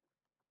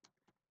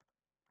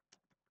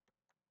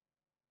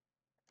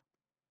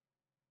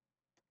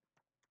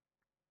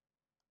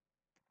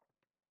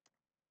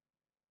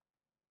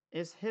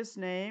is his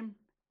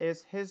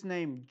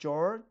name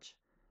George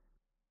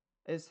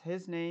is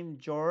his name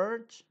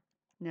George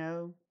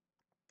no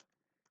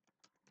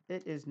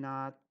it is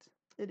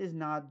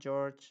not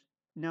George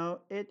no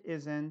it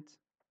isn't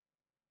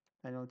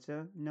and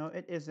also no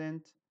it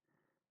isn't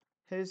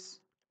his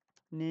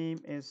name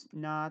is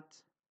not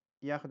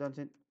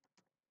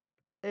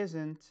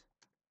isn't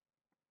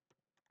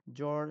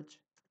George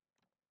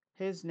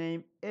his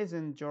name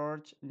isn't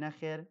George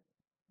نەخێر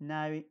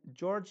ناوی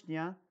George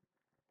نییە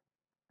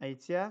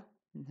ئەیتیا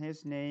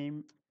his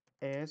name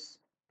is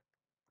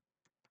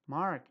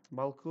Mark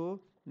بەڵکو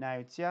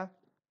ناوی چییە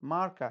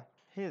مارکە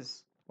his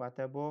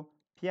واتە بۆ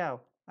پیاو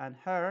and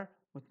her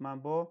وتمان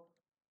بۆ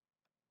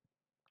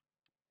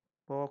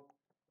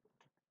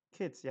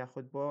kids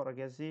یاخود بۆ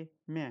ڕەگەزی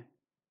مێ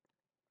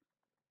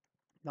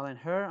دەڵێن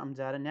her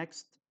ئەمجارە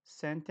next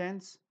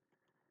sentence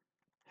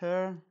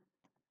her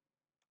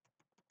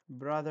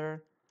brother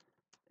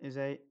is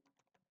a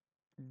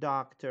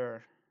doctor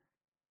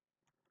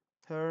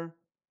her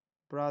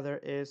brother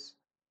is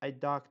a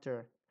doctor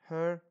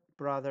her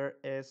brother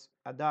is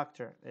a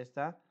doctor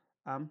ئێستا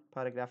ئەم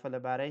پاراگرافە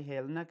لەبارەی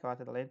هێلنە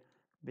کەواتە دەڵێن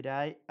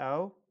برای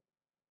ئەو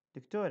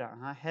دکتۆرە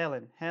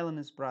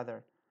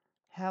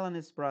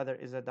Helen's brother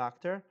is a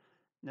doctor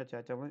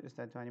نەتوانێتەوە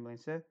ئێستا دەتوانین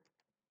بڵێن چێ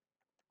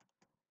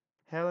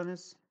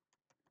Helen's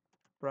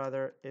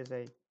brother is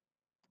a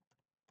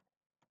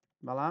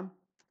بەڵام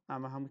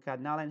ئەمە هەموو کات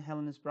ناڵێن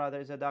Helen's brother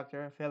is a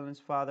doctor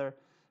Helen's father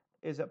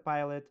is a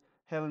pilot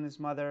Helen's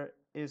mother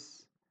is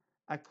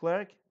a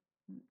clerk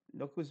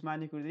لەکو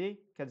زمانی کوردی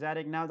کە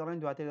جارێک ناو دەڵێن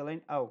دواتر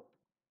دەڵێن ئەو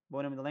بۆ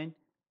نەمە دەڵێن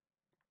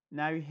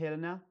ناوی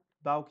هێلنە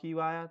باوکی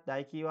وایە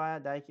دایکی وایە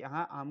دایکی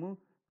هەموو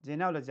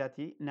جێناو لە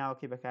جاتی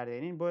ناوەکەی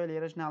بەکاردێنین بۆیە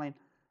لێرەش ناڵێن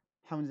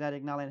هەموو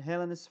جارێک ناڵێن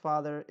Helen's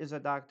father is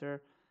a doctor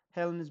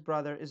Helen's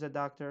brother is a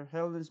doctor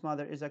Helen's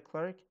mother is a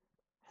clerk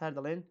هەر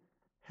دەڵێن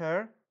her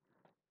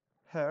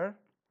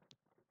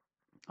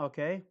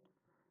okay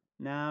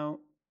now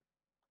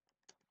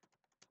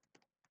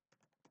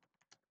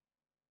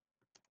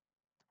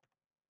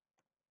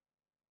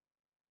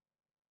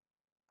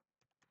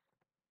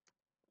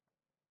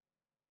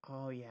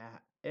oh yeah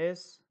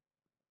is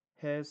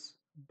his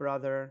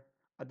brother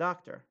a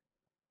doctor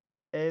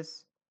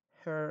is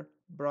her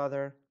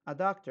brother a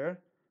doctor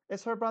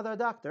is her brother a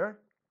doctor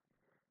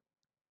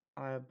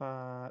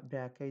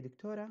براکەی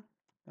دکتۆرە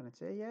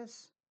دەنەچێ yes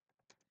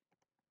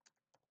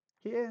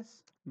he is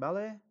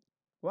بەڵێ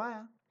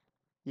وایە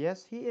yes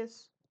he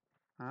is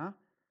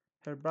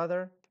her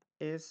brother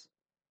is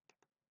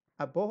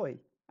a boy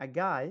a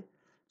guy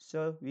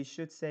so we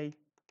should say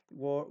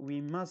or we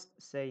must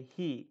say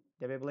he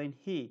دەبێ بڵێن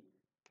he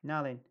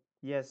ناڵێن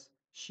yes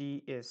she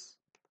is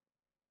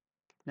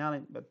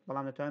ناڵێن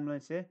بەڵام دەتوانین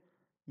بڵێن چێ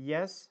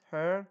yes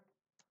her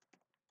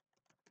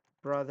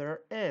brother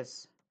is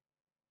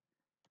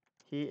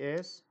he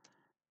is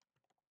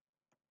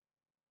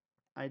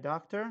a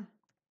doctor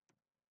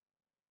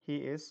he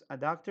is a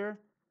doctor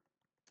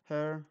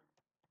her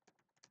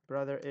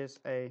brother is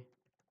a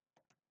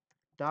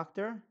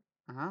doctor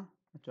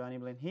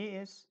دەتوانین بڵێن he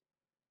is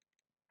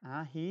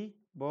he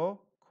بۆ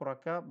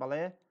کوڕەکە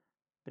بەڵێ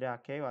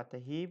براکەی واتە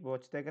he بۆ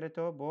چ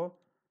دەگرێتەوە بۆ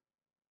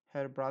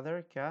her brother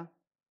کە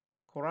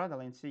کوڕە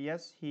دەڵێن چی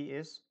yes he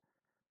is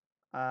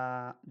a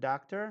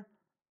doctor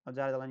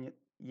ئەوجارە دەڵێن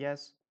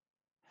yes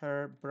her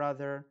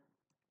brother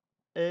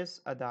is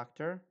a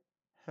doctor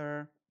her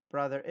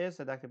brother is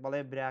a doctor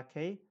بەڵێ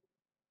براکەی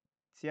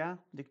چیا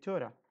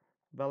دکتۆرە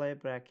بەڵێ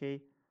براکەی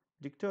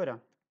دکتۆرە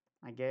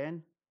again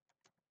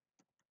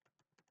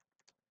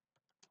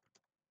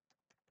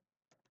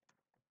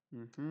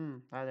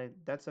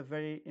that's a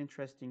very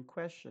interesting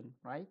question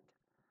right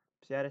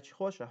پرسیارێکی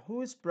خۆشە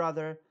whose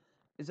brother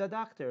is a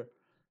doctor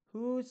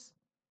whose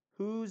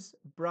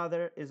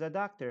brother is a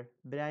doctor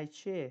برای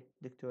چێ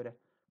دکتۆرە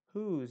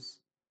whose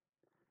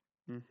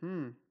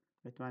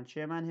بتمان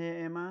چێمان هەیە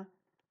ئێمە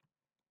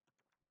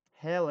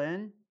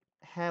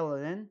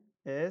Helen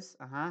is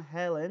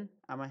Helen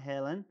ئەمە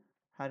Helen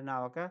هەر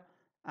ناوەکە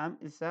ئەم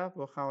ئیسا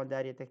بۆ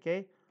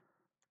خاوەنداریەتەکەی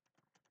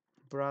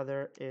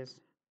brother is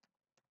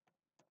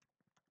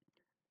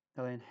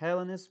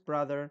Helen's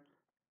brother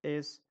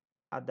is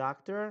a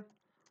doctor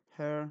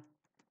her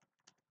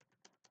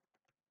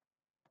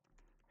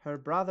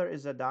brother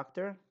is a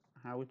doctor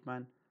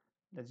وتمان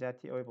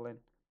لەجاتی ئەوەی بڵێن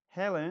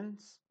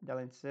Helen's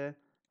دەڵێن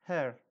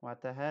her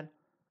واتە هەر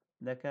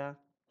دەکا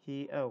هی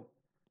ئەو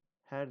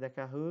هەر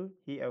دەکا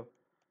هی ئەو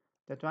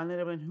دەتوان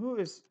لێرە بڵێن who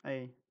is a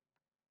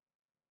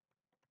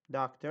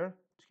doctor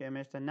چکە ئێمە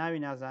هێشتا ناوی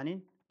نازانین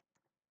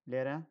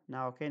لێرە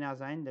ناوەکەی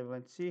نازانین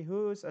دەبڵێن چی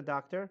who's a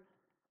doctor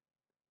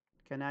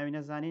کە ناوی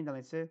نەزانین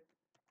دەڵێن چ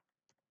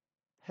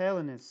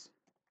Helen's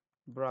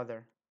brother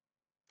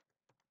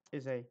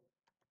is a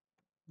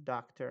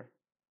doctor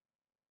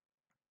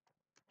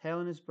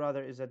Helen's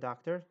brother is a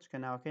doctor چکە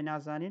ناوەکەی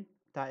نازانین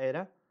تا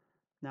ئێرە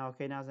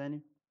ناوەکەی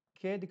نازانین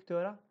کێ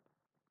دکتۆرە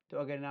تۆ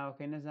ئەگەر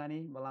ناوەکەی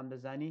نەزانی بەڵام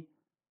دەزانی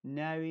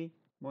ناوی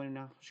بۆ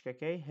نمونە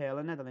خوشکەکەی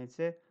هێڵنە دەڵێن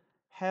چێ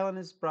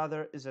Helen's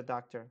brother is a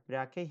doctor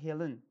براکەی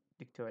هێڵن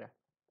دکتۆرە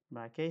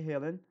براکەی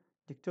هێڵن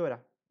دکتۆرە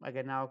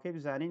ئەگەر ناوەکەی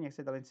بزانین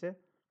یەکسەر دەڵێن چێ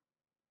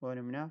بۆ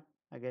نمونە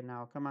ئەگەر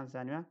ناوەکەمان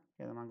زانیوە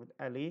کە دەمان گوت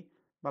ئەلی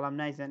بەڵام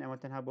نایزان ئەمە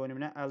تەنها بۆ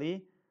نمونە ئەلی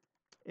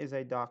is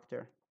a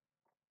doctor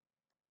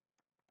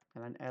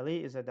دەڵێن ئەلی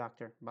is a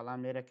doctor بەڵام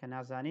لێرە کە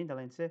نازانین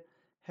دەڵێن چێ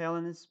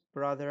Helen's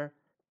brother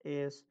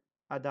is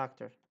a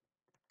doctor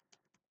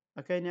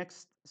okay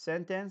next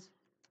sentence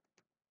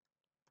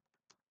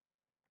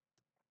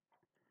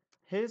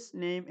his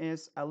name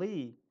is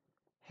Ali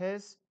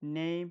his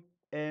name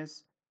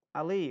is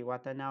Ali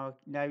واتە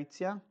ناوی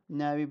چیە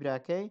ناوی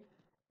براکەی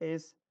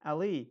is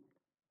Ali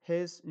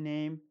his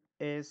name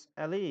is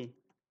Ali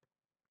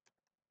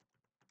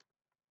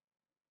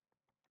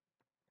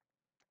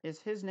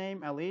is his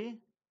name Ali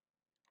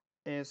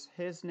is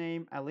his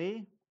name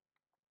Ali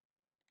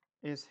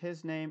is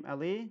his name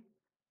Ali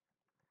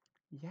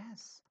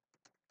yes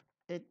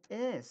it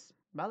is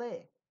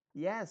بەڵێ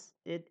yes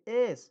it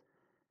is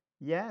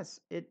yes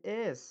it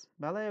is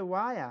بەڵێ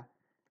وایە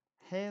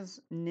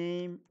his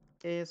name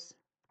is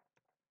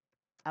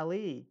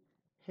Ali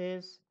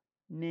his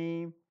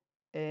name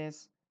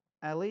is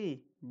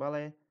Ali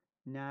بەڵێ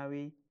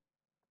ناوی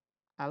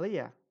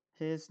ئەلیە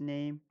his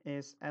name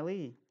is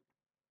Ali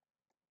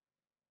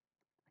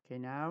okay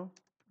now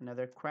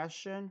another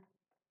question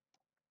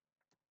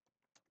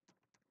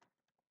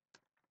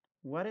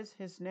what is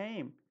his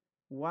name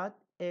what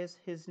is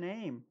his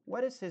name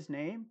what is his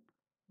name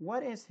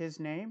what is his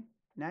name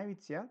ناوی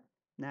چیە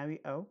ناوی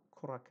ئەو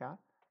کوڕەکە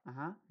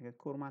ئەگەر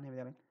کوڕمان هەیە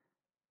دەڵێن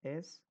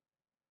is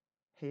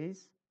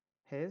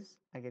his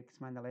ئەگەر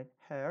کچمان دەڵێن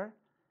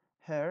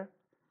her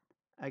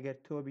ئەگەر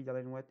تۆبی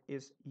دەڵێن what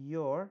is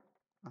your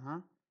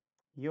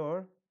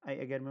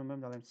ئەگەر من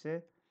بم دەڵێن چێ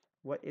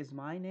what is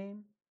my name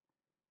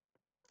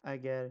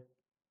ئەگەر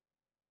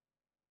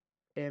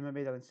ئێمە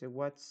بێ دەڵێن چێ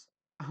what's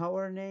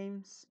our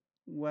names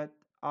what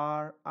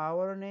are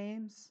our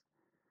names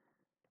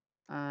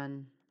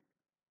and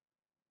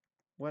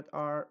what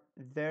are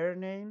their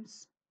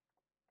names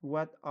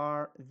what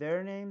are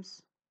their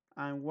names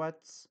and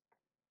what's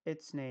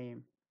its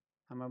name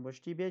ئەمە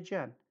بۆشتی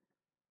بێجان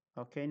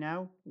okay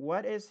now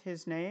what is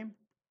his name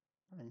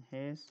and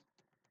his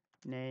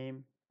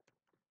name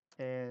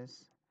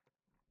is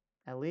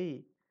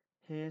Ali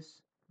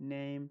his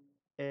name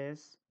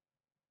is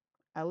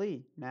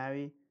Ali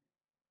ناوی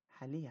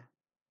حەلیە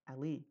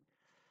Ali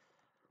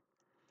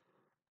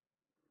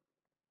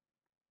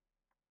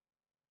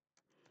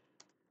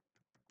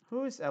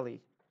who is Ali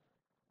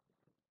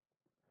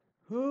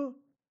who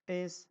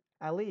is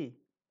Ali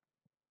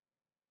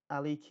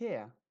Ali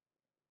کێیە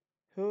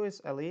who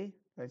is Ali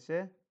let's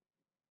say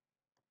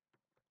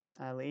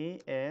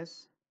Ali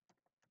is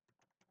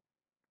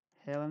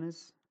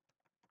Helen's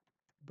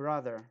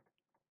brother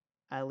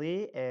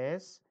Ali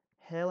is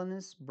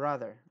Helen's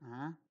brother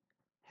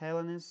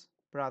Helen's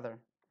brother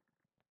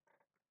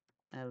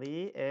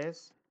Ali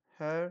is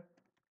her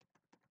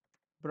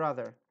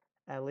brother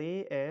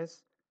Ali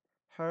is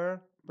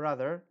her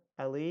brother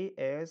Ali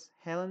is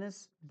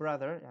Helen's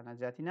brother يعني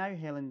جاتي ناوي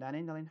هيلن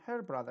دانين دالين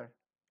her brother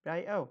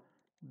براي أو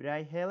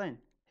براي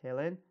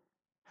Helen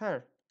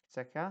her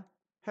كتسكا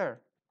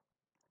her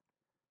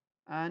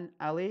and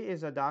Ali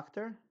is a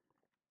doctor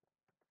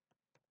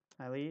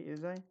Ali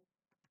is a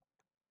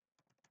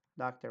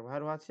doctor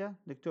وهرواتيا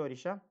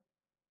دكتوريشا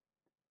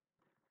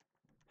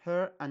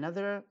her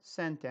another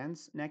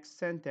sentence next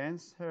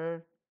sentence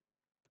her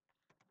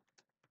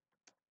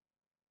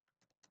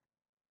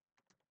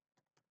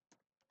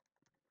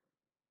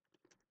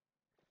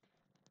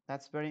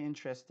That's very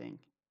interesting.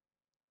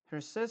 Her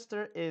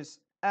sister is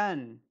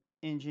an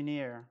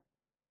engineer.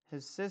 Her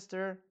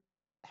sister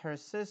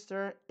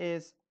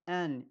is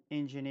an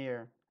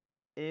engineer.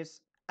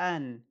 Is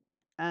an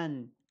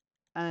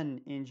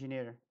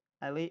engineer.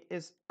 Ali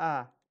is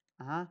a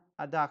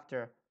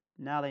doctor.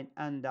 Nalin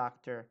an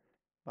doctor.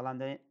 بەڵام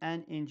دەڵێن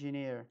an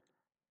engineer.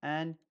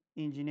 An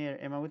engineer.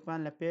 ئێمە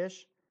وتمان لە پێش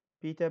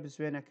پیتە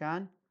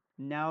بزوێنەکان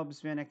ناو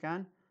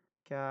بزوێنەکان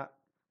کە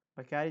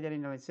بەکاری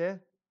دەرین دەڵێن چێ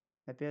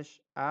لە پێش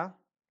a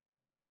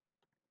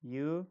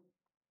u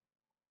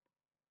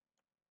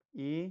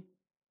e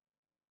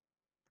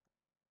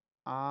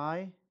I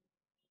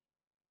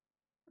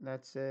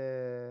let's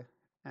say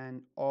an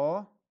o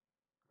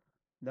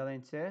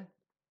دەڵێن چێ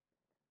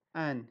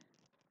an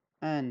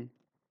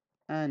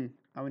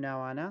ئەو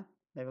ناوانە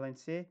دەبڵێن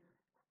چێ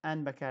an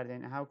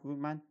بەکاردێن هاوکو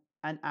وتمان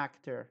an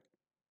actor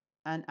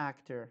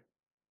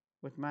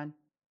وتمان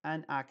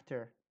an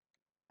actor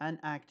an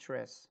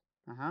actress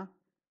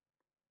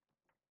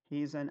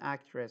he is an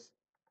actress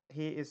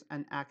he is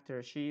an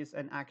actor she is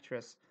an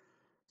actress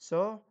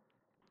so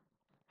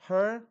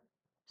her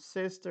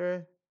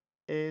sister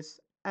is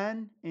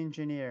an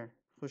engineer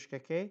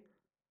خوشکەکەی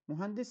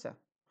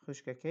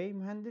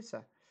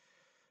مهندسە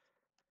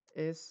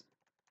is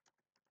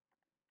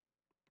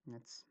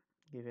let's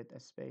give it a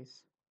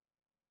space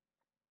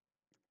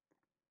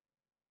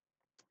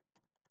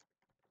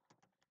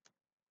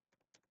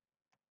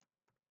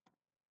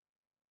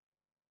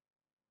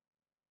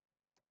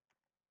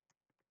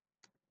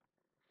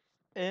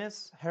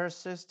Is her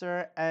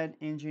sister an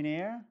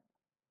engineer?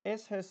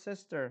 Is her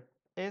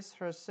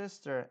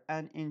sister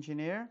an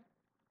engineer?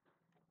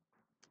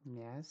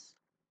 Yes,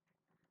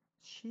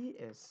 she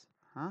is.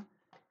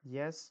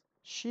 Yes,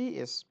 she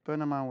is. Put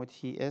them on with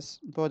he is.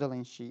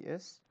 Bottling she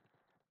is.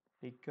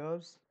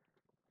 Because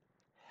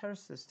her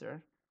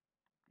sister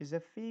is a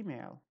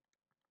female.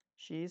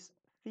 She's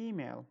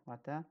female.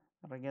 Wata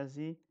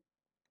ragazi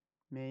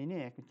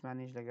meyne.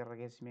 Kutmanish laga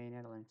ragazi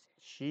meyne.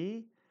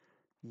 She,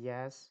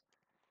 yes,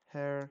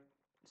 her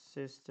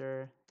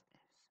sister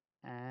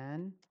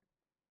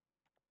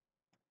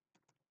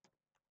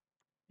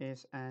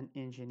is an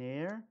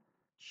engineer.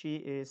 She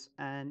is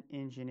an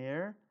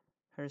engineer.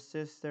 Her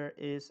sister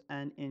is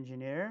an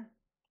engineer.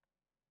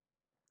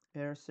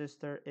 Her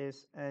sister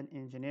is an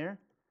engineer.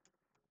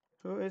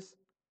 Who is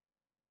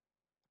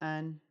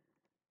an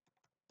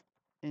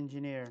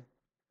engineer?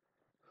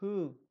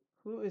 Who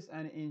is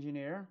an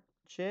engineer?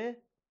 Che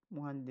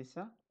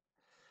muhandisa.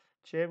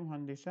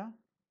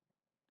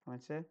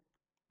 Let's say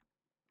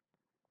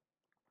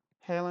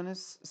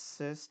Helena's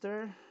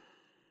sister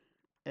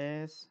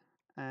is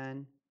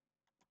an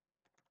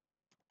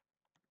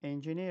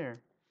engineer.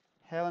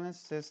 Helena's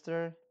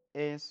sister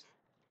is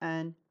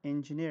an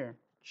engineer.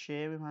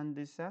 Che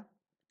muhandisa.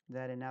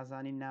 That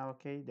nazani now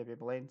okay. The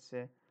bibline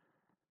say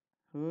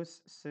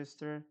whose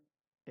sister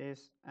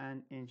is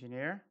an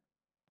engineer.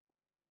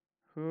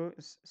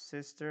 Whose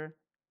sister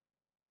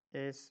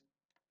is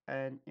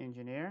an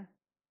engineer.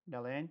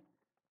 Dalen.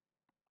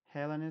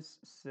 Helena's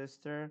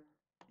sister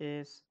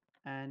is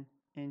an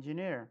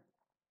engineer.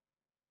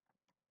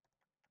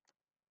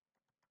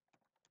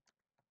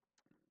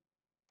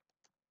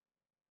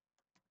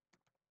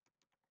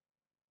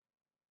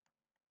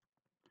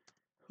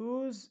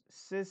 Whose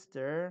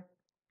sister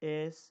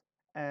is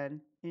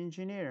an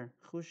engineer?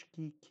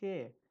 خوشکی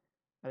که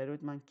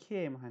الروت من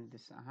که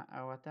مهندس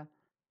اواتا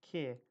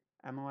که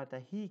اما واتا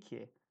هی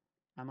که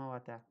اما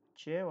واتا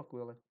چه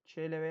وکوله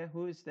چه لوه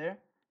who is there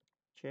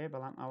چه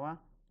بلام اوا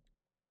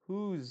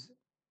whose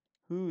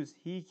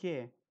هی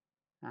که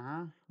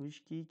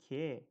خوشکی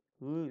که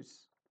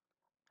whose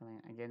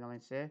again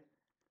let's say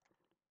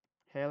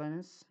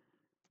Helen's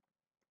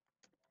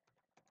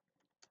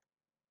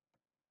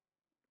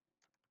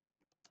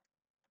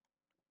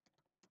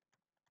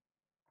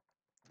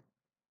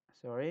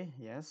sorry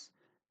yes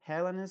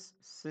Helena's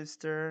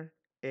sister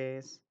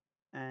is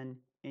an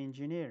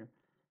engineer.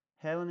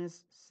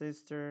 Helena's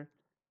sister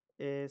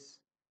is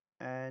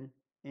an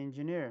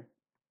engineer.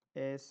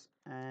 Is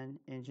an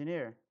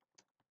engineer.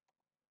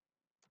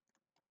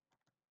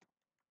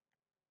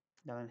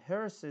 Then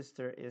her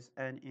sister is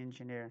an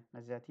engineer.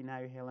 نزاتي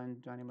ناوي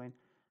هيلين دواني بلين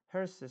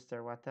her sister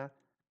واتا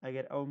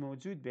اگر او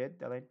موجود بيت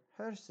دلين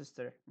her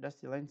sister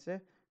دستي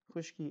لينسه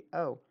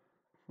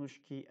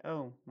خشكي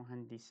او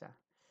مهندسة.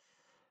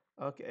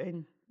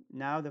 Okay,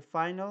 now the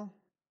final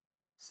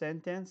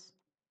sentence.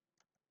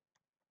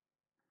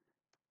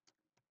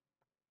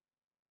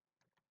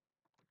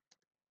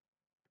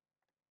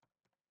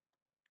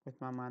 With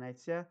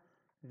ماناکان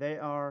they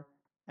are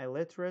a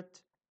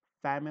literate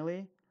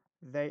family.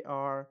 They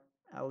are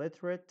a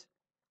literate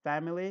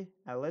family.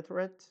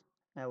 Illiterate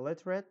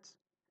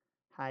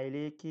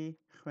هایلێکی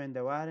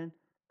خوێندەوارن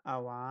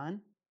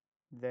ئەوان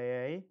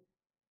they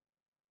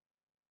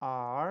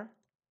are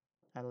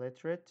a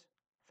literate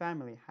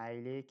family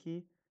هایلێکی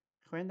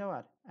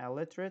خوێندەوار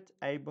illiterate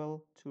able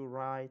to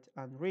write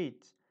and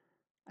read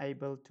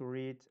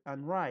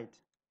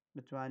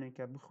بتوانین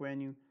کە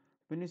بخوێنی و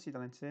بنووسی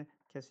دەڵێن چێ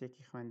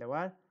کەسێکی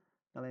خوێندەوار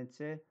دەڵێن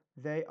چێ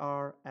They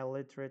are a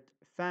literate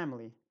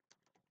family.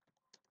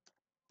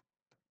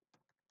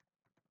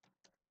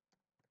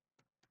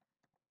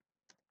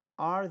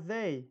 Are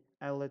they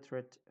a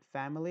literate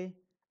family?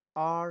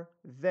 Are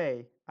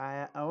they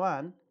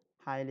ئەوان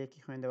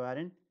حالێکی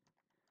خوێندەوارن.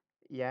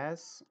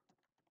 Yes,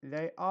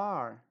 they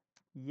are.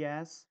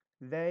 Yes,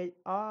 they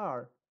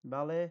are.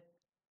 بەڵێ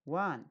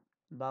وان.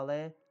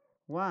 بەڵێ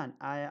وان.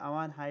 ئایا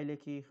ئەوان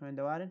حالێکی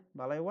خوێندەوارن؟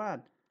 بەڵێ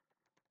وان.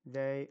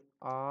 They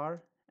are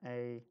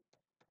a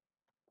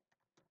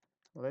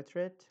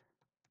literate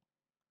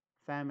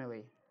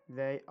family.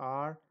 They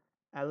are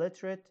a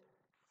literate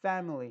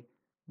family.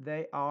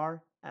 They are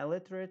a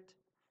literate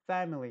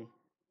family.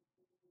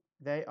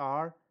 They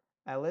are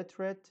a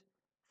literate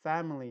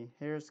family.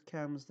 Here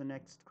comes the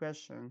next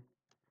question.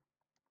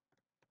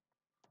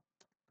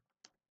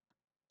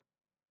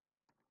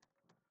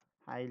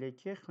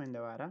 حالێکی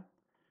خوێندەوارە.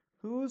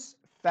 Whose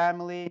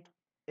family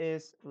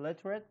is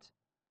literate?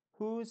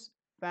 Whose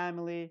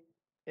family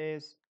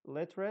is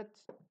literate?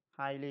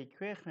 حالەی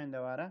کوێ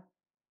خوێندەوارە؟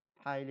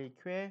 حالەی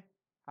کوێ؟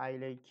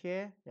 حالەی کێ؟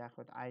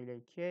 یاخود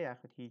عایلەی کێ؟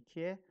 یاخود هی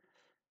کێ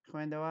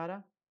خوێندەوارە؟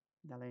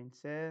 دەڵێن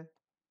چێ؟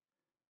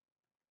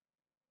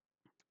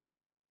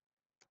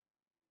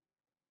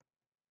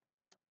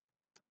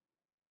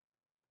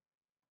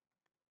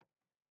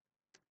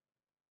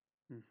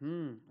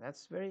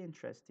 That's very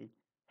interesting.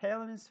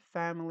 Helen's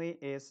family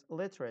is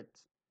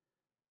literate.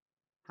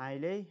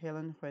 حالەی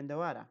هێلن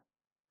خوێندەوارە.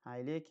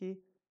 حالەیەکی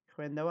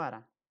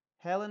خوێندەوارە.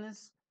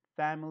 Helen's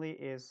family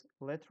is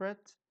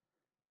literate.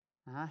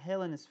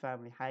 Helen's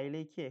family.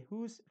 حالەی کێ؟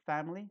 Whose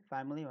family?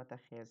 Family واتە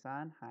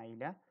خێزان،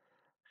 حایلە.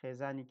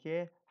 خێزانی کێ؟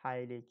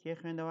 حالەی کێ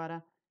خوێندەوارە؟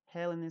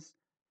 Helen's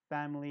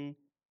family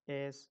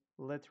is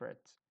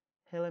literate.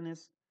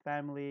 Helen's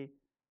family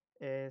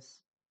is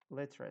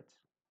literate.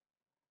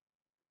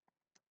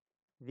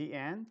 The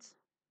end.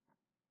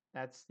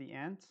 That's the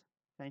end.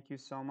 Thank you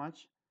so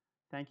much.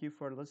 Thank you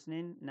for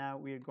listening. Now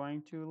we're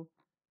going to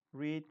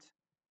read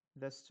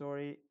the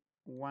story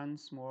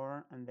once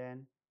more and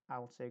then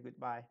I'll say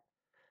goodbye.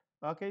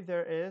 Okay,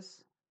 there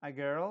is a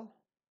girl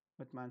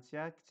with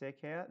Mansiak.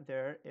 Take care.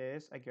 There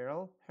is a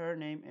girl. Her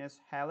name is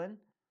Helen.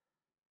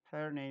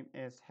 Her name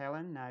is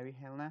Helen. Navi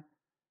Helena.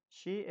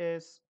 She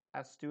is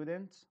a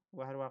student.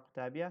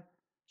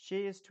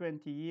 She is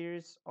 20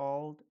 years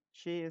old.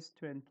 She is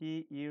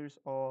 20 years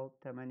old.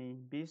 Tamani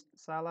Beast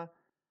Sala.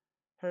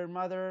 Her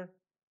mother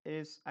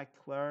is a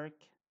clerk.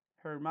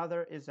 Her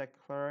mother is a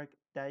clerk.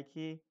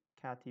 Daiki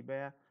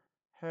Katiba.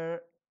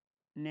 Her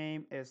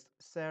name is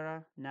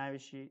Sarah.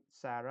 Navishi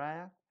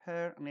Saraya.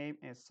 Her name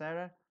is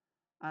Sarah.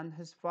 And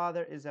his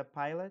father is a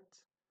pilot.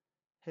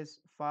 His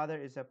father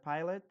is a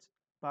pilot.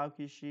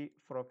 Baukishi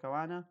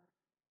Frokawana.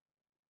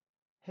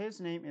 His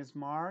name is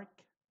Mark.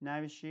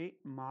 Navishi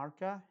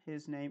Marka.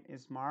 His name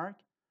is Mark.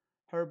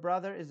 Her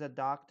brother is a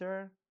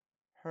doctor.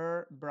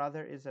 Her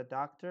brother is a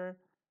doctor.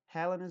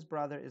 Helena's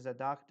brother is a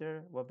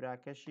doctor.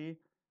 Wabrakashi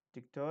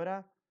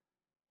Dictora.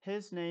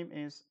 His name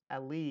is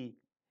Ali.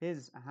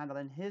 His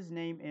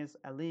name is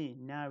Ali.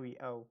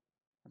 Nawi O.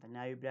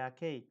 Nawi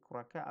Brake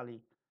Kuraka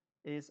Ali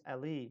is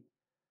Ali.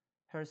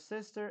 Her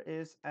sister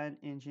is an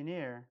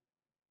engineer.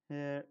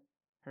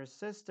 Her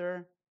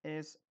sister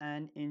is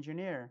an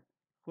engineer.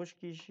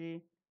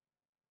 Khushkishi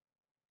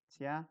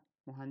Tia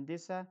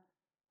Muhandisa.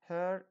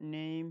 Her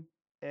name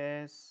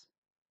is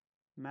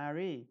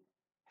Marie.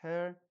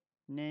 Her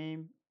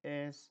name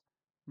is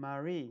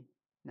Marie.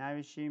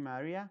 Navishi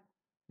Maria.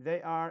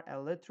 They are a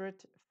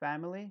literate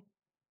family.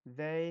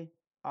 They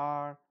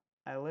are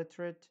a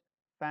literate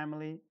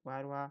family.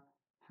 Warwa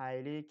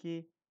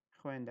Haileki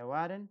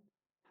خوێندەوارن.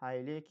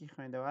 حایلەیەکی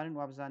خوێندەوارن.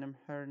 وابزانم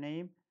her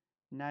name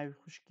ناوی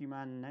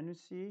خوشکیمان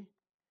نەنووسی.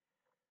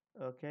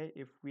 Okay,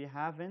 if we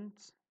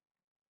haven't,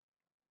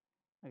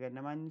 ئەگەر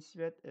نەمان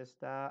نووسیبێت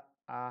ئێستا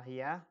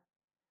ئاهیا.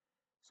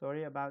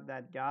 Sorry about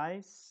that,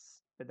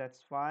 guys, but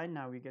that's fine.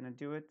 Now we're gonna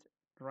do it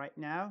right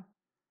now.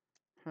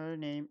 Her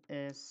name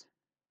is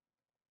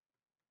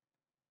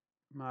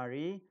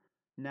Marie.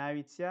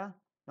 Navitia.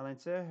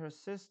 Her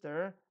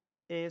sister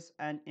is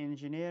an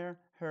engineer.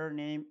 Her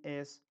name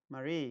is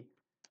Marie.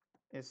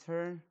 Is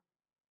her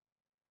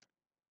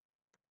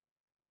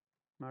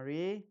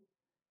Marie?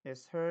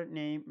 Is her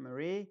name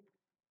Marie?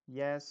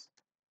 Yes.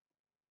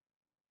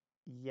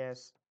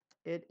 Yes,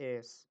 it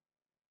is.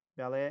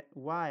 Bale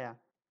Waya.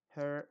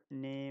 Her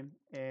name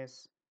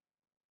is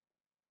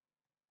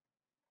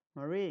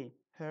Marie.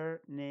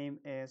 Her name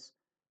is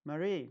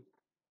Marie.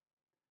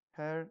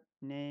 Her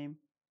name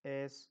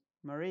is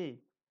Marie.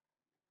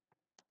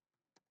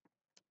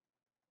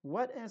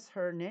 What is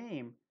her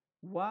name?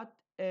 What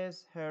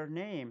is her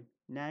name?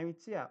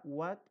 Navitia.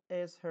 What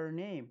is her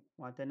name?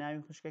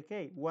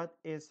 What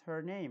is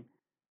her name?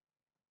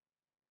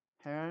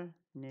 Her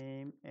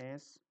name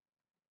is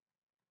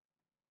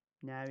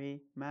Navi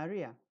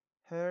Maria.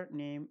 Her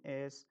name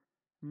is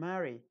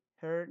Mary.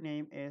 Her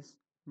name is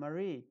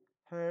Marie.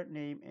 Her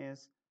name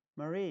is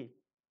Marie.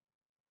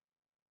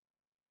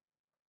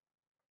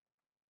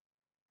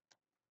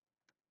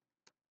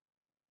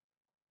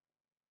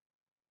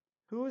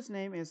 Whose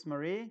name is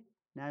Marie?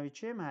 ناوی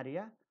چێ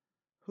ماریە؟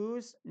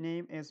 Whose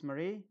name is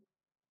Marie?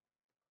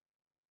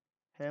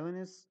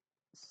 Helen's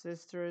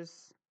sister's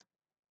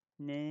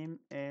name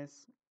is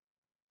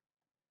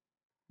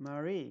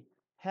Marie.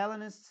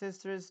 Helen's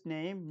sister's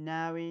name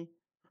ناوی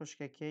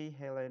خوشکەکەی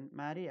هێلن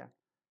ماریە.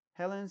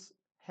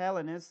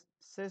 Helen's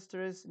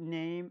sister's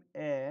name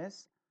is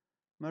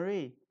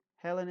Marie.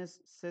 Helen's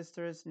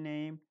sister's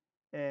name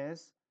is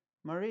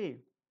Marie.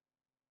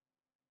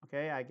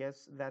 Okay, I guess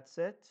that's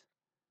it.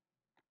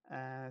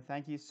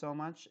 Thank you so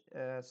much.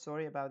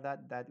 Sorry about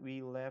that we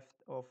left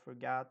or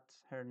forgot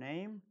her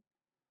name.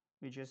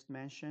 We just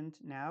mentioned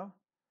now.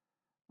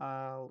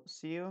 I'll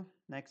see you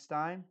next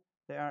time.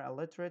 They are a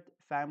literate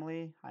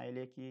family.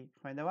 هایلێکی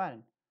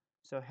خوێندەوارن.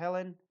 So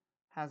Helen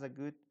has a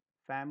good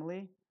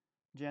family.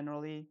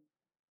 Generally,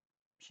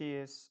 she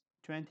is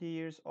 20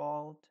 years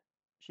old.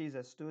 She's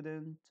a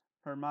student.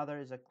 Her mother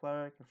is a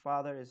clerk. Her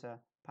father is a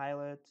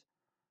pilot.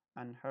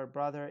 And her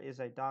brother is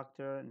a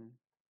doctor.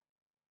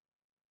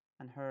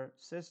 And her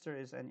sister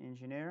is an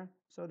engineer.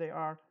 So they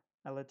are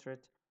a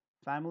literate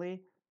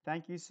family.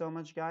 Thank you so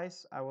much, guys.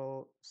 I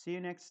will see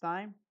you next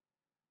time.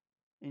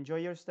 Enjoy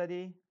your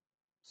study.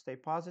 Stay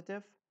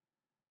positive.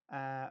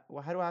 و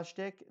هەروەها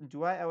شتێک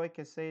دوای ئەوەی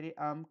کە سەیری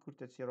ئەم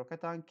کورتە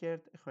چیرۆکەتان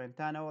کرد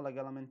خوێنتانەوە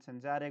لەگەڵ من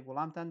چەند جارێک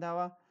وەڵامتان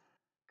داوە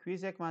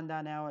کویزێکمان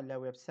داناوە لە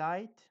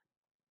وێبسایت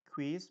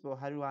کویز بۆ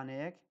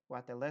هەروانەیەک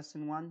واتە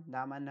lesson 1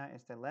 دامانە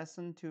ئێستا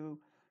lesson 2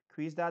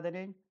 کویز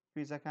دادەنین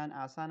کویزەکان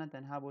ئاسانە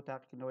تەنها بۆ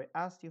تاقیکردنەوەی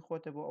ئاستی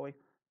خۆتە بۆ ئەوەی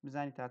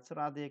بزانی تا چ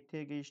ڕادەیەک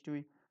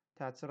تێگەیشتووی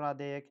تا چ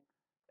ڕادەیەک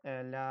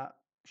لە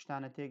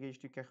شتانە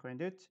تێگەیشتووی کە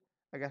خوێندت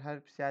ئەگەر هەر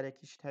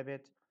پرسیارێکیشت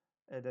هەبێت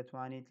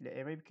دەتوانیت لە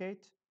ئێمە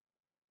بکەیت.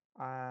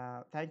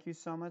 Thank you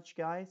so much,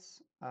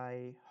 guys.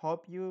 I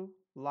hope you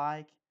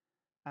like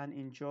and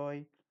enjoy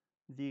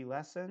the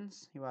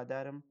lessons.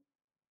 هیوادارم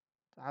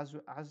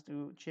حەزت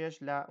و چێش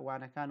لە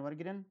وانەکان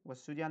وەرگرن و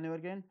سوودیان لێ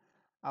وەرگرن.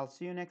 I'll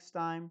see you next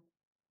time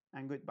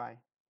and goodbye.